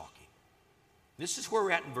starts talking. This is where we're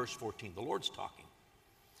at in verse 14. The Lord's talking.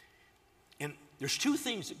 And there's two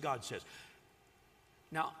things that God says.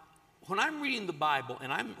 Now, when I'm reading the Bible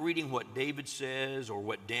and I'm reading what David says or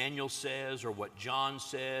what Daniel says or what John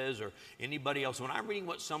says or anybody else, when I'm reading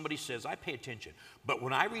what somebody says, I pay attention. But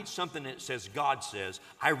when I read something that says God says,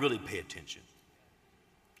 I really pay attention.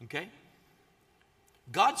 Okay?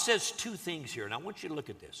 God says two things here, and I want you to look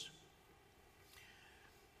at this.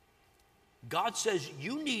 God says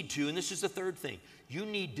you need to, and this is the third thing, you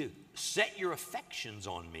need to set your affections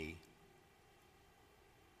on me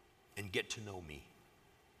and get to know me.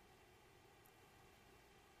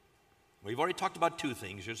 We've already talked about two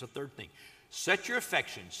things. Here's the third thing. Set your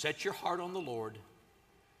affections, set your heart on the Lord,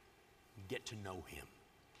 and get to know Him.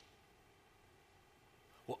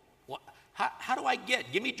 Well, how do I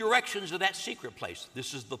get? Give me directions to that secret place.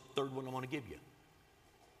 This is the third one I want to give you.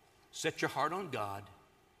 Set your heart on God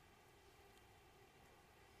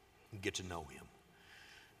and get to know Him.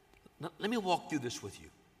 Now, let me walk through this with you.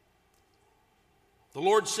 The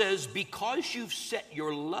Lord says, because you've set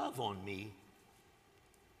your love on me,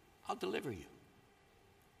 I'll deliver you.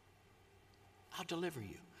 I'll deliver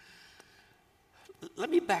you. Let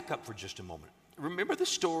me back up for just a moment. Remember the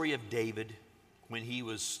story of David when he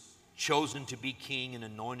was chosen to be king and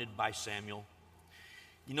anointed by Samuel?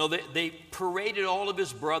 You know, they paraded all of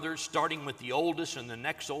his brothers, starting with the oldest and the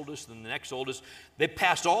next oldest and the next oldest. They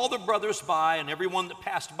passed all the brothers by, and everyone that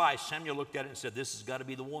passed by, Samuel looked at it and said, this has got to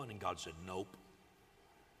be the one. And God said, nope.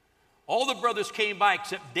 All the brothers came by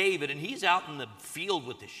except David, and he's out in the field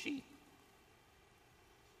with the sheep.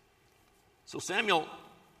 So Samuel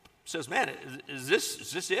says, man, is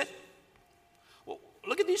this it? Well,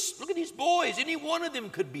 look at these boys. Any one of them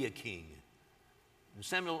could be a king. And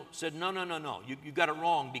Samuel said, no. You got it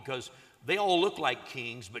wrong, because they all look like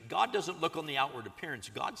kings, but God doesn't look on the outward appearance.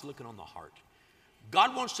 God's looking on the heart.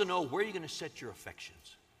 God wants to know where you're going to set your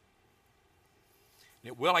affections.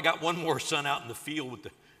 Well, I got one more son out in the field with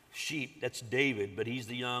the sheep. That's David, but he's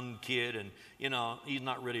the young kid, and, you know, he's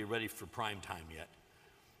not really ready for prime time yet.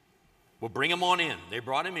 Well, bring him on in. They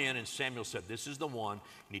brought him in, and Samuel said, this is the one.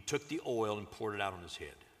 And he took the oil and poured it out on his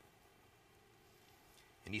head.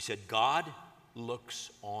 And he said, God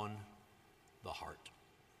looks on the heart.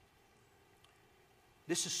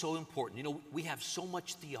 This is so important. You know, we have so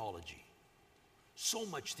much theology,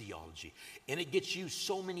 and it gets used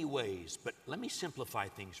so many ways. But let me simplify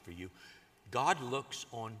things for you. God looks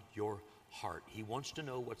on your heart. He wants to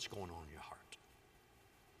know what's going on in your heart.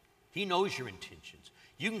 He knows your intentions.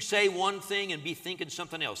 You can say one thing and be thinking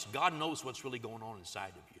something else. God knows what's really going on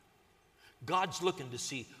inside of you. God's looking to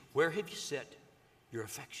see, where have you set your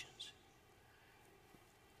affections?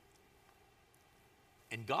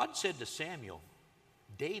 And God said to Samuel,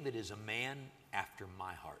 David is a man after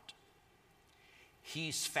my heart.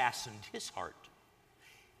 He's fastened his heart.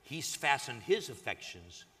 He's fastened his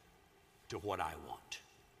affections to what I want.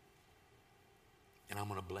 And I'm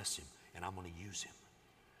going to bless him, and I'm going to use him.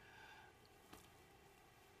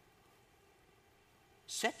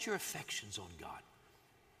 Set your affections on God.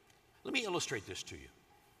 Let me illustrate this to you.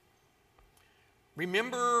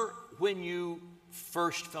 Remember when you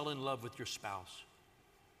first fell in love with your spouse?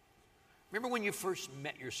 Remember when you first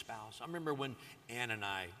met your spouse? I remember when Ann and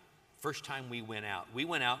I, first time we went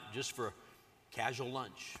out just for casual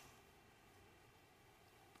lunch.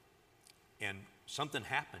 And something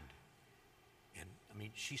happened. And I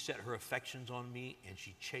mean, she set her affections on me, and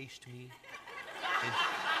she chased me. And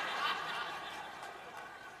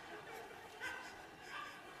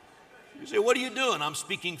you say, what are you doing? I'm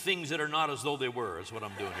speaking things that are not as though they were, is what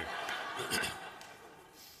I'm doing here.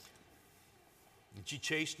 And she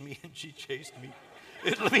chased me, and she chased me.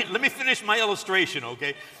 Let me finish my illustration,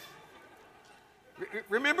 okay?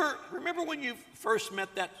 Remember when you first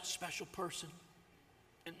met that special person?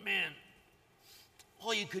 And man,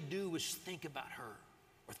 all you could do was think about her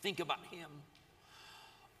or think about him.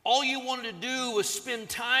 All you wanted to do was spend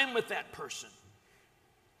time with that person.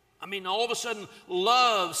 I mean, all of a sudden,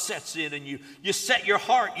 love sets in, and you set your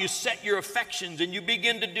heart, you set your affections, and you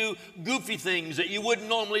begin to do goofy things that you wouldn't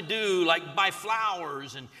normally do, like buy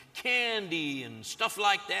flowers and candy and stuff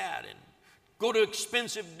like that, and go to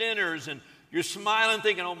expensive dinners, and you're smiling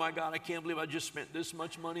thinking, oh my God, I can't believe I just spent this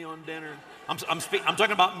much money on dinner. I'm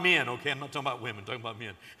talking about men, okay? I'm not talking about women, I'm talking about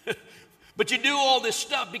men. But you do all this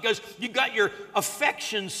stuff because you got your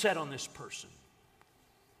affections set on this person.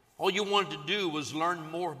 All you wanted to do was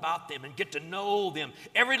learn more about them and get to know them.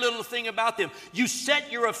 Every little thing about them. You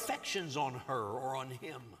set your affections on her or on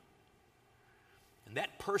him. And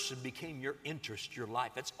that person became your interest, your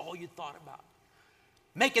life. That's all you thought about.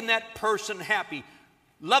 Making that person happy.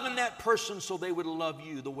 Loving that person so they would love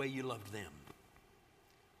you the way you loved them.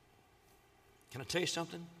 Can I tell you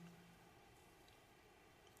something?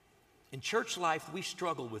 In church life, we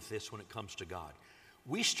struggle with this when it comes to God.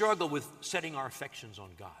 We struggle with setting our affections on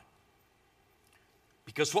God.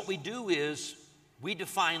 Because what we do is we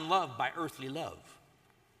define love by earthly love.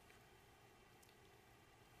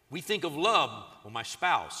 We think of love, or my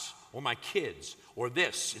spouse, or my kids, or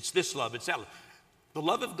this. It's this love, it's that love. The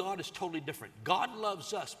love of God is totally different. God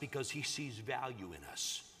loves us because he sees value in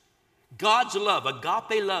us. God's love,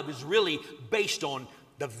 agape love, is really based on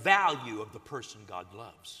the value of the person God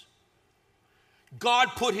loves. God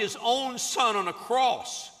put his own son on a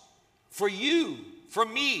cross for you, for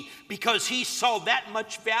me, because he saw that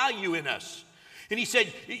much value in us. And he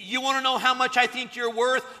said, you want to know how much I think you're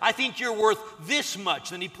worth? I think you're worth this much.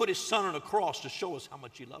 Then he put his son on a cross to show us how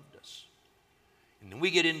much he loved us. And then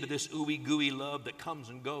we get into this ooey gooey love that comes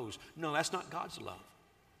and goes. No, that's not God's love.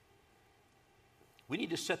 We need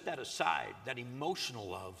to set that aside, that emotional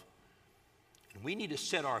love. And we need to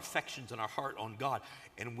set our affections and our heart on God.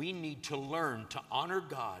 And we need to learn to honor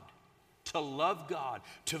God, to love God,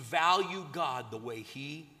 to value God the way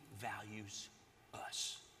he values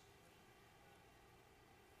us.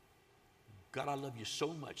 God, I love you so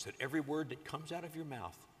much that every word that comes out of your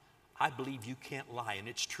mouth, I believe you can't lie, and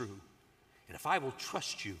it's true. And if I will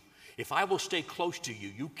trust you, if I will stay close to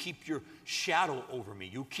you, you keep your shadow over me.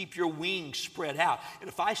 You keep your wings spread out. And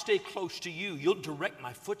if I stay close to you, you'll direct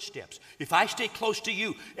my footsteps. If I stay close to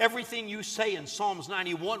you, everything you say in Psalms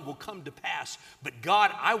 91 will come to pass. But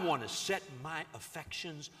God, I want to set my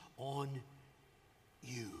affections on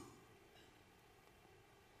you.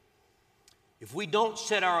 If we don't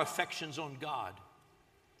set our affections on God,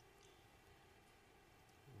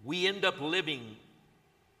 we end up living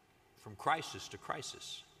from crisis to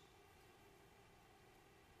crisis.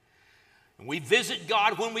 And we visit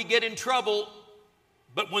God when we get in trouble,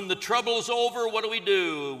 but when the trouble's over, what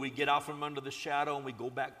do? We get out from under the shadow and we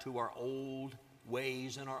go back to our old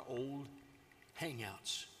ways and our old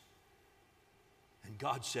hangouts. And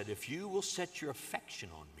God said, if you will set your affection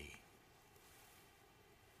on me,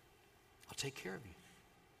 I'll take care of you.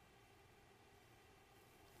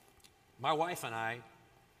 My wife and I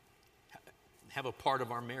have a part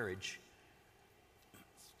of our marriage.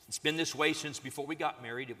 It's been this way since before we got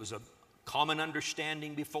married. It was a common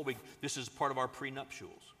understanding this is part of our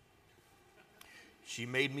prenuptials. She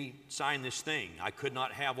made me sign this thing. I could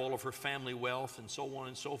not have all of her family wealth and so on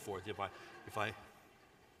and so forth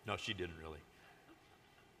no, she didn't really.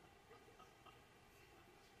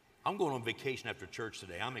 I'm going on vacation after church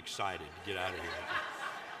today. I'm excited to get out of here.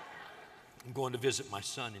 I'm going to visit my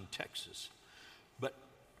son in Texas. But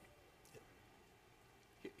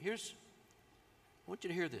I want you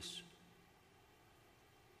to hear this.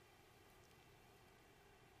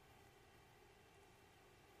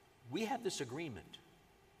 We have this agreement.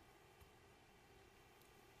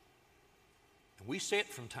 And we say it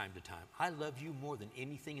from time to time. I love you more than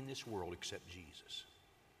anything in this world except Jesus.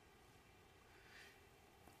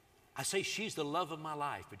 I say she's the love of my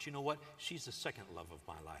life, but you know what? She's the second love of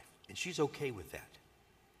my life, and she's okay with that.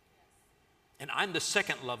 And I'm the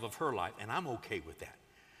second love of her life, and I'm okay with that.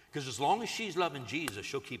 Because as long as she's loving Jesus,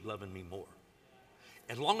 she'll keep loving me more.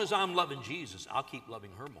 As long as I'm loving Jesus, I'll keep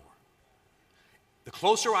loving her more. The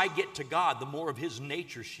closer I get to God, the more of his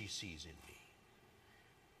nature she sees in me.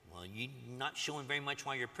 Well, you're not showing very much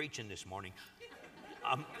while you're preaching this morning.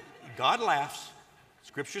 God laughs.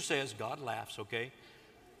 Scripture says God laughs, okay?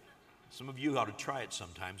 Some of you ought to try it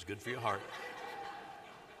sometimes. Good for your heart.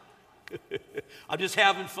 I'm just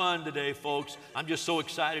having fun today, folks. I'm just so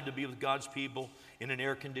excited to be with God's people in an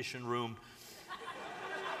air-conditioned room.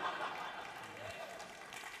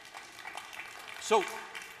 So,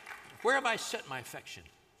 where have I set my affection?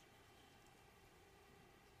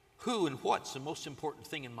 Who and what's the most important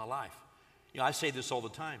thing in my life? You know, I say this all the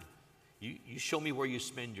time. You show me where you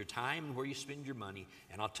spend your time and where you spend your money,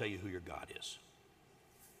 and I'll tell you who your God is.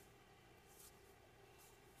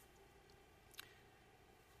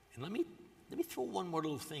 And let me throw one more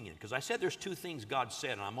little thing in, because I said there's two things God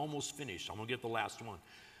said, and I'm almost finished. I'm going to get the last one.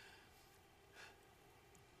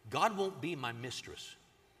 God won't be my mistress.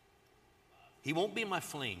 He won't be my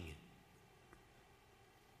fling.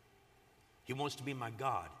 He wants to be my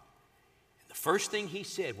God. And the first thing he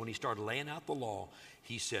said when he started laying out the law,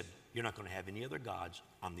 he said, you're not going to have any other gods.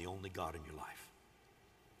 I'm the only God in your life.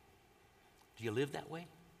 Do you live that way?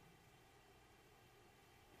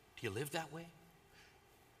 Do you live that way?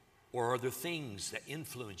 Or are there things that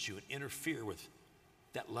influence you and interfere with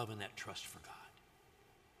that love and that trust for God?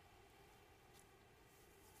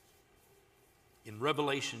 In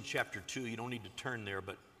Revelation chapter 2, you don't need to turn there,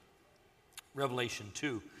 but Revelation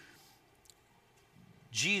 2,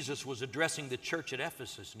 Jesus was addressing the church at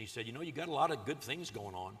Ephesus, and he said, you know, you got a lot of good things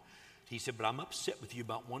going on. He said, but I'm upset with you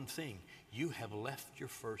about one thing. You have left your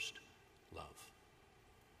first love.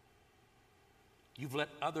 You've let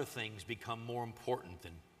other things become more important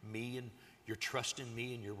than me and your trust in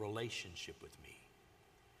me and your relationship with me.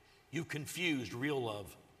 You've confused real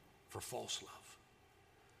love for false love.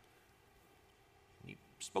 He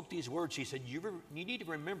spoke these words. He said, you need to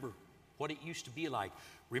remember what it used to be like.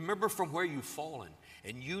 Remember from where you've fallen,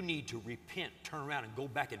 and you need to repent, turn around, and go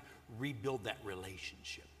back and rebuild that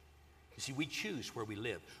relationship. You see, we choose where we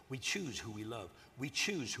live. We choose who we love. We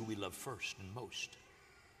choose who we love first and most.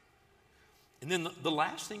 And then the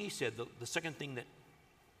last thing he said, the second thing that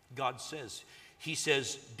God says, he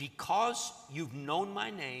says, because you've known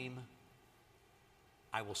my name,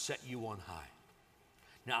 I will set you on high.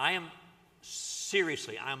 Now, I'm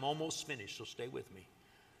almost finished, so stay with me.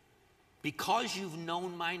 Because you've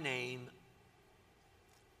known my name,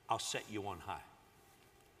 I'll set you on high.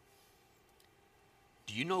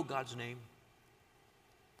 Do you know God's name?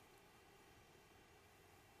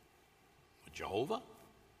 Jehovah?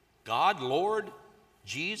 God, Lord,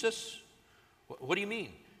 Jesus? What do you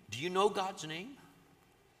mean? Do you know God's name?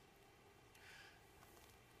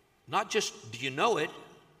 Not just do you know it,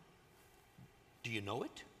 do you know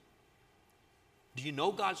it? Do you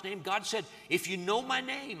know God's name? God said, if you know my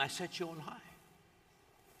name, I set you on high.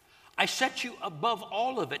 I set you above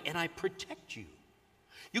all of it, and I protect you.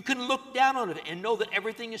 You can look down on it and know that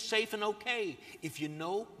everything is safe and okay if you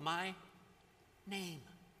know my name.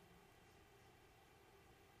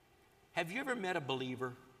 Have you ever met a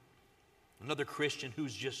believer, another Christian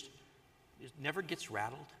who's just never gets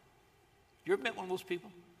rattled? You ever met one of those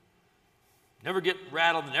people? Never get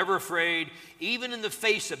rattled, never afraid, even in the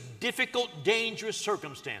face of difficult, dangerous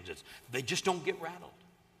circumstances. They just don't get rattled.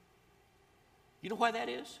 You know why that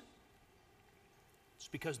is? It's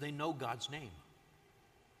because they know God's name.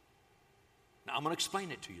 Now, I'm going to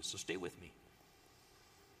explain it to you, so stay with me.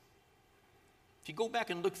 If you go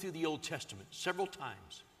back and look through the Old Testament several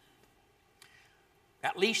times,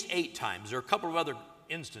 at least 8 times, there are a couple of other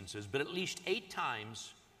instances, but at least 8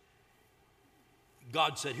 times,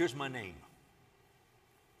 God said, here's my name.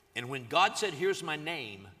 And when God said, here's my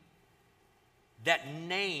name, that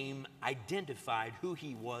name identified who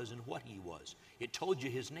he was and what he was. It told you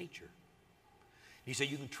his nature. He said,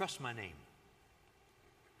 you can trust my name.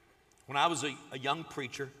 When I was a young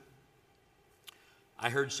preacher, I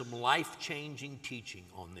heard some life-changing teaching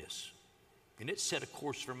on this. And it set a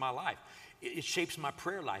course for my life. It shapes my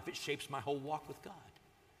prayer life. It shapes my whole walk with God.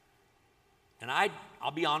 And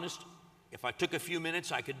I'll be honest, if I took a few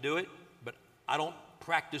minutes, I could do it, but I don't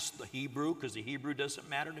practice the Hebrew because the Hebrew doesn't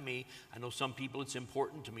matter to me. I know some people it's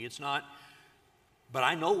important, to me it's not. But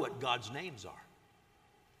I know what God's names are.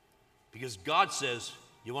 Because God says,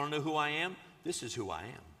 you want to know who I am? This is who I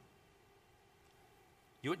am.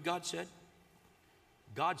 You know what God said?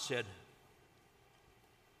 God said,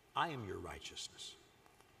 I am your righteousness.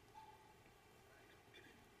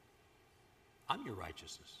 I'm your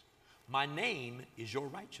righteousness. My name is your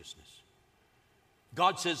righteousness.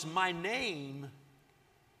 God says, my name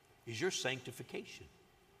is your sanctification.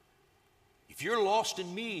 If you're lost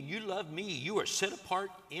in me and you love me, you are set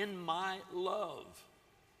apart in my love.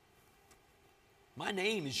 My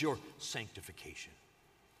name is your sanctification.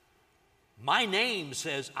 My name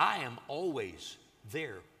says, I am always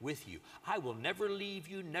there with you. I will never leave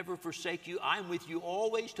you, never forsake you. I'm with you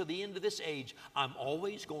always to the end of this age. I'm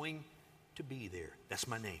always going to be there. That's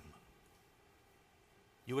my name.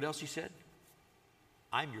 You know what else he said?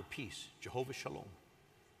 I'm your peace, Jehovah Shalom.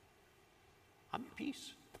 I'm your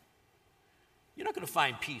peace. You're not going to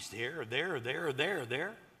find peace there or there or there or there or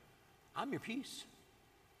there. I'm your peace.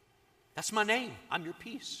 That's my name. I'm your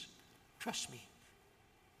peace. Trust me.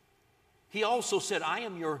 He also said, I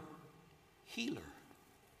am your healer.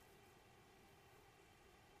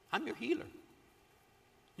 I'm your healer.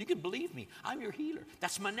 You can believe me. I'm your healer.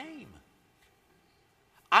 That's my name.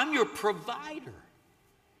 I'm your provider.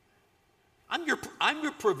 I'm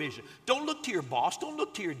your provision. Don't look to your boss. Don't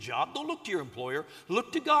look to your job. Don't look to your employer.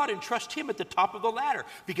 Look to God and trust him at the top of the ladder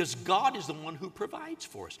because God is the one who provides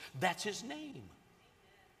for us. That's his name.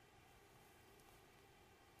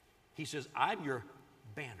 He says, I'm your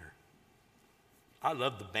banner. I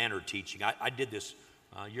love the banner teaching. I did this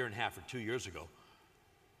a year and a half or 2 years ago.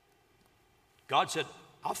 God said,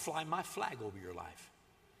 I'll fly my flag over your life.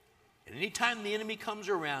 And anytime the enemy comes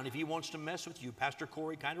around, if he wants to mess with you, Pastor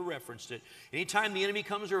Corey kind of referenced it. Anytime the enemy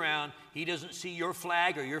comes around, he doesn't see your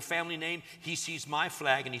flag or your family name. He sees my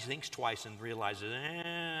flag and he thinks twice and realizes,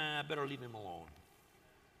 I better leave him alone.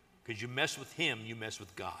 Because you mess with him, you mess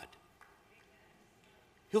with God.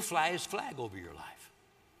 He'll fly his flag over your life.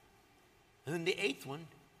 And then the 8th one,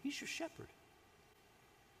 he's your shepherd.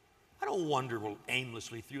 I don't wander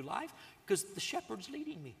aimlessly through life because the shepherd's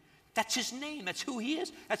leading me. That's his name. That's who he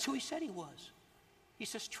is. That's who he said he was. He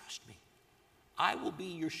says, trust me. I will be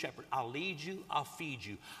your shepherd. I'll lead you. I'll feed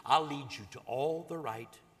you. I'll lead you to all the right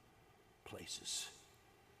places.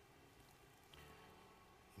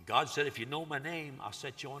 And God said, if you know my name, I'll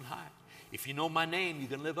set you on high. If you know my name, you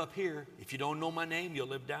can live up here. If you don't know my name, you'll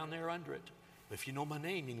live down there under it. But if you know my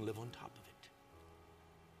name, you can live on top of it.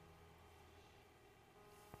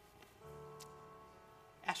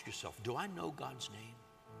 Ask yourself, do I know God's name?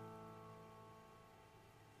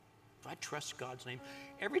 Do I trust God's name?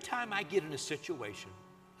 Every time I get in a situation,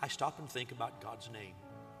 I stop and think about God's name,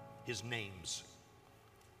 his names.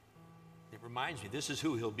 It reminds me, this is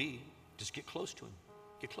who he'll be. Just get close to him.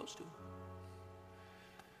 Get close to him.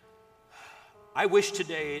 I wish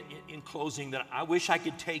today, in closing, that I wish I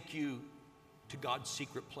could take you to God's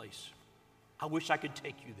secret place. I wish I could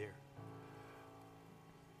take you there.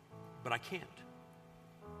 But I can't.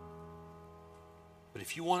 But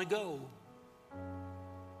if you want to go,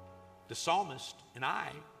 the psalmist and I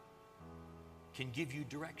can give you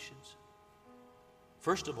directions.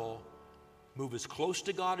 First of all, move as close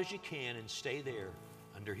to God as you can and stay there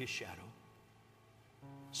under his shadow.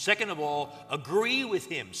 Second of all, agree with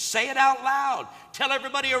him. Say it out loud. Tell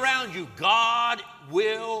everybody around you, God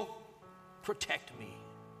will protect me.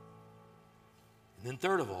 And then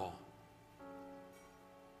third of all,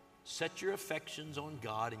 set your affections on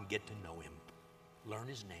God and get to know him. Learn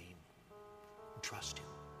his name and trust him.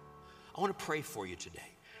 I want to pray for you today.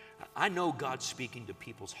 I know God's speaking to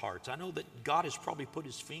people's hearts. I know that God has probably put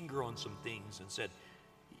his finger on some things and said,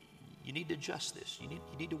 you need to adjust this. You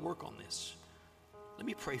need to work on this. Let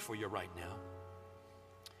me pray for you right now.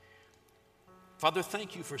 Father,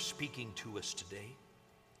 thank you for speaking to us today.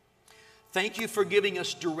 Thank you for giving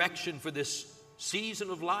us direction for this season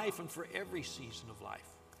of life and for every season of life.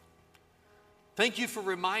 Thank you for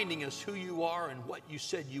reminding us who you are and what you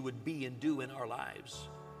said you would be and do in our lives.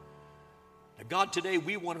 Now, God, today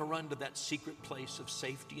we want to run to that secret place of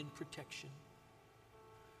safety and protection.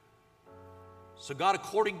 So God,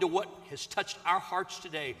 according to what has touched our hearts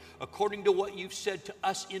today, according to what you've said to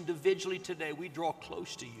us individually today, we draw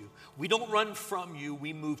close to you. We don't run from you,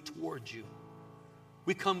 we move towards you.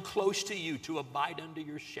 We come close to you to abide under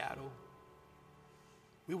your shadow.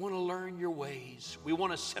 We want to learn your ways. We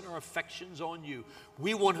want to set our affections on you.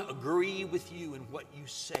 We want to agree with you in what you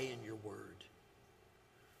say in your word.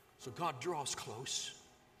 So God, draw us close.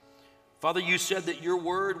 Father, you said that your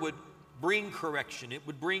word would bring correction. It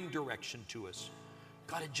would bring direction to us.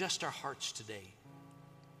 God, adjust our hearts today.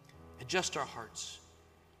 Adjust our hearts.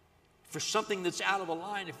 For something that's out of a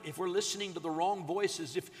line, if we're listening to the wrong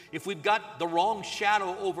voices, if we've got the wrong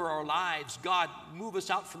shadow over our lives, God, move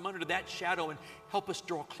us out from under that shadow and help us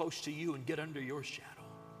draw close to you and get under your shadow.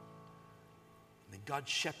 And then God,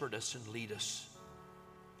 shepherd us and lead us.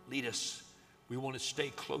 Lead us. We want to stay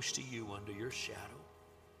close to you under your shadow.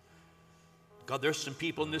 God, there's some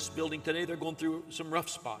people in this building today, they're going through some rough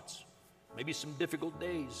spots, maybe some difficult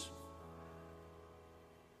days.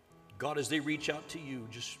 God, as they reach out to you,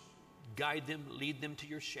 just guide them, lead them to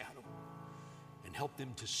your shadow, and help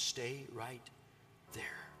them to stay right there.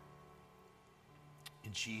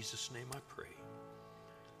 In Jesus' name I pray.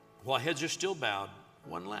 While heads are still bowed,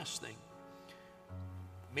 one last thing.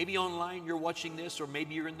 Maybe online you're watching this, or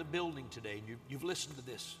maybe you're in the building today and you've listened to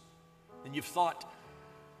this and you've thought,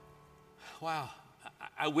 wow,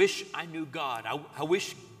 I wish I knew God. I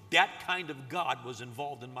wish that kind of God was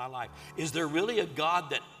involved in my life. Is there really a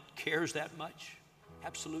God that cares that much?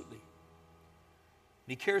 Absolutely. And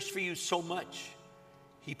he cares for you so much,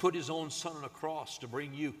 he put his own son on a cross to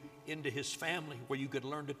bring you into his family where you could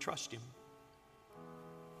learn to trust him.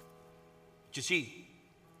 But you see,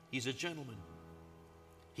 he's a gentleman.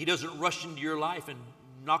 He doesn't rush into your life and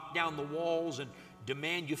knock down the walls and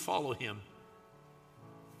demand you follow him.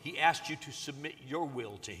 He asked you to submit your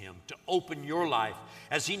will to him, to open your life.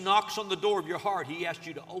 As he knocks on the door of your heart, he asked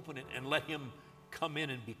you to open it and let him come in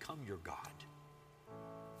and become your God.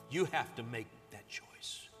 You have to make that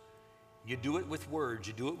choice. You do it with words.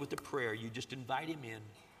 You do it with a prayer. You just invite him in.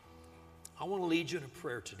 I want to lead you in a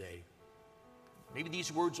prayer today. Maybe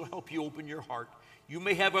these words will help you open your heart. You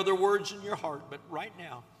may have other words in your heart, but right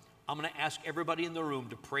now, I'm going to ask everybody in the room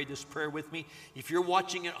to pray this prayer with me. If you're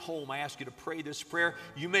watching at home, I ask you to pray this prayer.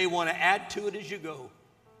 You may want to add to it as you go.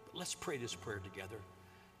 But let's pray this prayer together.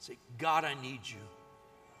 Say, God, I need you.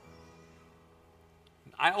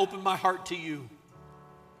 I open my heart to you.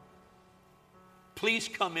 Please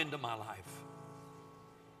come into my life.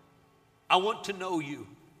 I want to know you.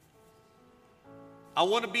 I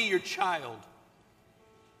want to be your child.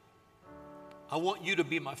 I want you to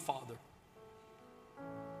be my Father.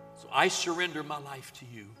 So I surrender my life to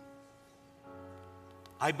you.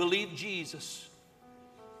 I believe Jesus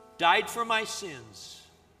died for my sins.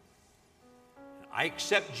 I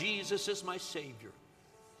accept Jesus as my Savior.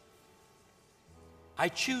 I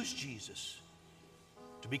choose Jesus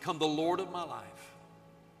to become the Lord of my life.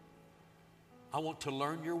 I want to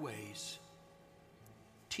learn your ways.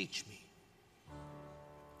 Teach me.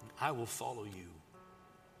 And I will follow you.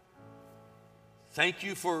 Thank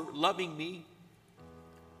you for loving me.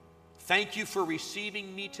 Thank you for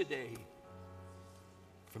receiving me today.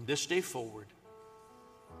 From this day forward,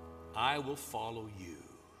 I will follow you.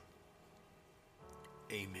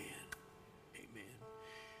 Amen. Amen.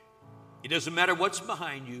 It doesn't matter what's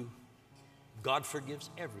behind you. God forgives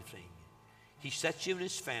everything. He sets you in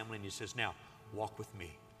His family and He says, now, walk with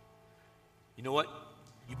me. You know what?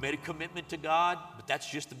 You've made a commitment to God, but that's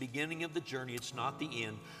just the beginning of the journey. It's not the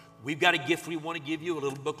end. We've got a gift we want to give you, a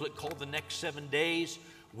little booklet called The Next 7 Days.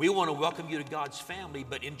 We want to welcome you to God's family,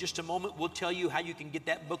 but in just a moment, we'll tell you how you can get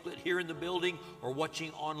that booklet here in the building or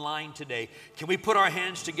watching online today. Can we put our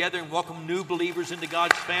hands together and welcome new believers into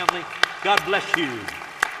God's family? God bless you.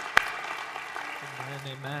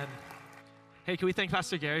 Amen, amen. Hey, can we thank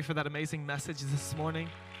Pastor Gary for that amazing message this morning?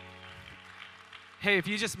 Hey, if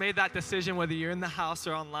you just made that decision, whether you're in the house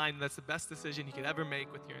or online, that's the best decision you could ever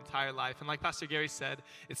make with your entire life. And like Pastor Gary said,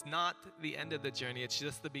 it's not the end of the journey, it's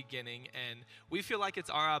just the beginning. And we feel like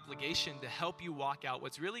it's our obligation to help you walk out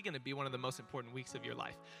what's really going to be one of the most important weeks of your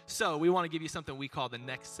life. So we want to give you something we call the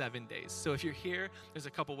next 7 days. So if you're here, there's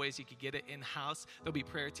a couple ways you could get it in-house. There'll be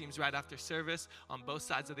prayer teams right after service on both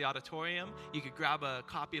sides of the auditorium. You could grab a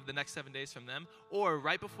copy of the next 7 days from them. Or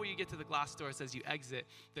right before you get to the glass doors as you exit,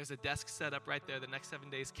 there's a desk set up right there, the next 7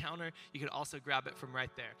 days counter. You can also grab it from right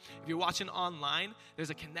there. If you're watching online, there's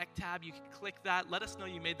a Connect tab. You can click that. Let us know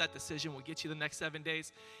you made that decision. We'll get you the next 7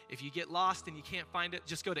 days. If you get lost and you can't find it,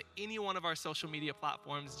 just go to any one of our social media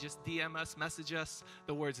platforms. Just DM us, message us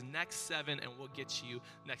the words next 7, and we'll get you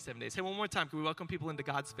next 7 days. Hey, one more time, can we welcome people into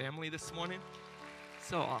God's family this morning?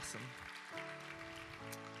 So awesome.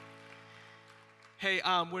 Hey,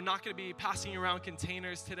 we're not going to be passing around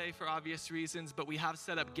containers today for obvious reasons, but we have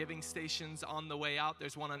set up giving stations on the way out.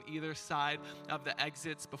 There's one on either side of the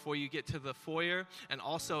exits before you get to the foyer, and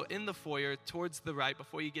also in the foyer towards the right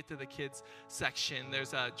before you get to the kids section.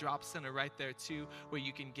 There's a drop center right there too where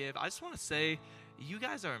you can give. I just want to say, you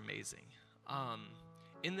guys are amazing.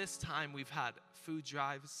 In this time, we've had food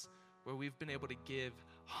drives where we've been able to give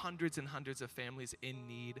hundreds and hundreds of families in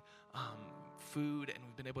need food, and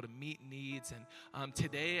we've been able to meet needs. And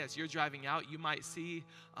today, as you're driving out, you might see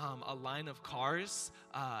a line of cars.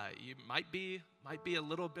 You might be a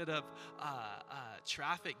little bit of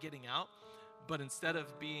traffic getting out. But instead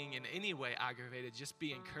of being in any way aggravated, just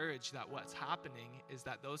be encouraged that what's happening is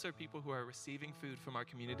that those are people who are receiving food from our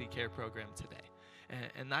community care program today.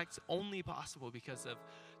 And that's only possible because of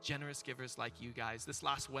generous givers like you guys. This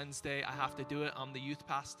last Wednesday, I have to do it. I'm the youth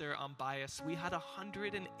pastor. I'm biased. We had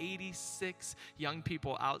 186 young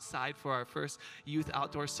people outside for our first youth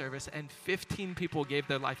outdoor service, and 15 people gave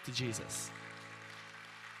their life to Jesus.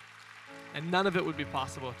 And none of it would be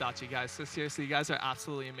possible without you guys. So seriously, you guys are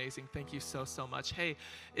absolutely amazing. Thank you so, so much. Hey,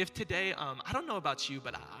 if today, I don't know about you,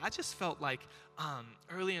 but I just felt like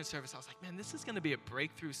early in service, I was like, man, this is going to be a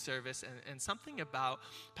breakthrough service. And something about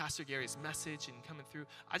Pastor Gary's message and coming through,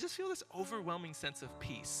 I just feel this overwhelming sense of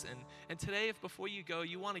peace. And today, if before you go,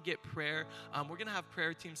 you want to get prayer, we're going to have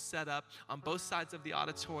prayer teams set up on both sides of the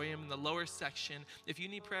auditorium in the lower section. If you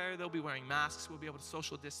need prayer, they'll be wearing masks. We'll be able to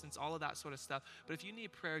social distance, all of that sort of stuff. But if you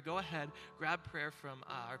need prayer, go ahead. Grab prayer from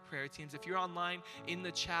our prayer teams. If you're online in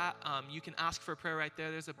the chat, you can ask for prayer right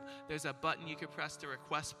there. There's a button you can press to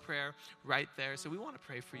request prayer right there. So we want to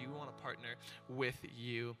pray for you. We want to partner with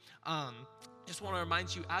you. Just want to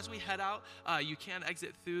remind you, as we head out, you can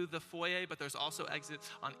exit through the foyer, but there's also exits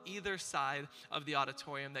on either side of the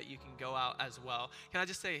auditorium that you can go out as well. Can I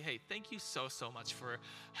just say, hey, thank you so, so much for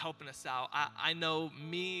helping us out. I know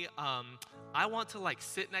me, I want to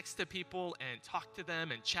sit next to people and talk to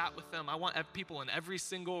them and chat with them. I want people in every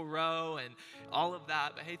single row and all of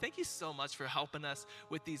that. But hey, thank you so much for helping us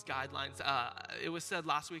with these guidelines. It was said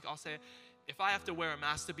last week, I'll say, If I have to wear a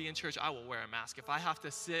mask to be in church, I will wear a mask. If I have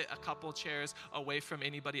to sit a couple chairs away from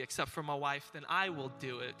anybody except for my wife, then I will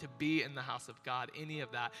do it. To be in the house of God, any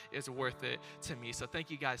of that is worth it to me. So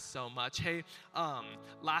thank you guys so much. Hey,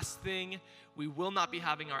 last thing, we will not be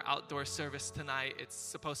having our outdoor service tonight. It's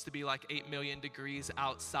supposed to be like 8 million degrees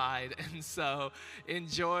outside. And so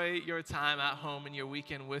enjoy your time at home and your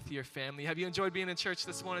weekend with your family. Have you enjoyed being in church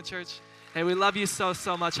this morning, church? Hey, we love you so,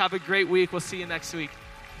 so much. Have a great week. We'll see you next week.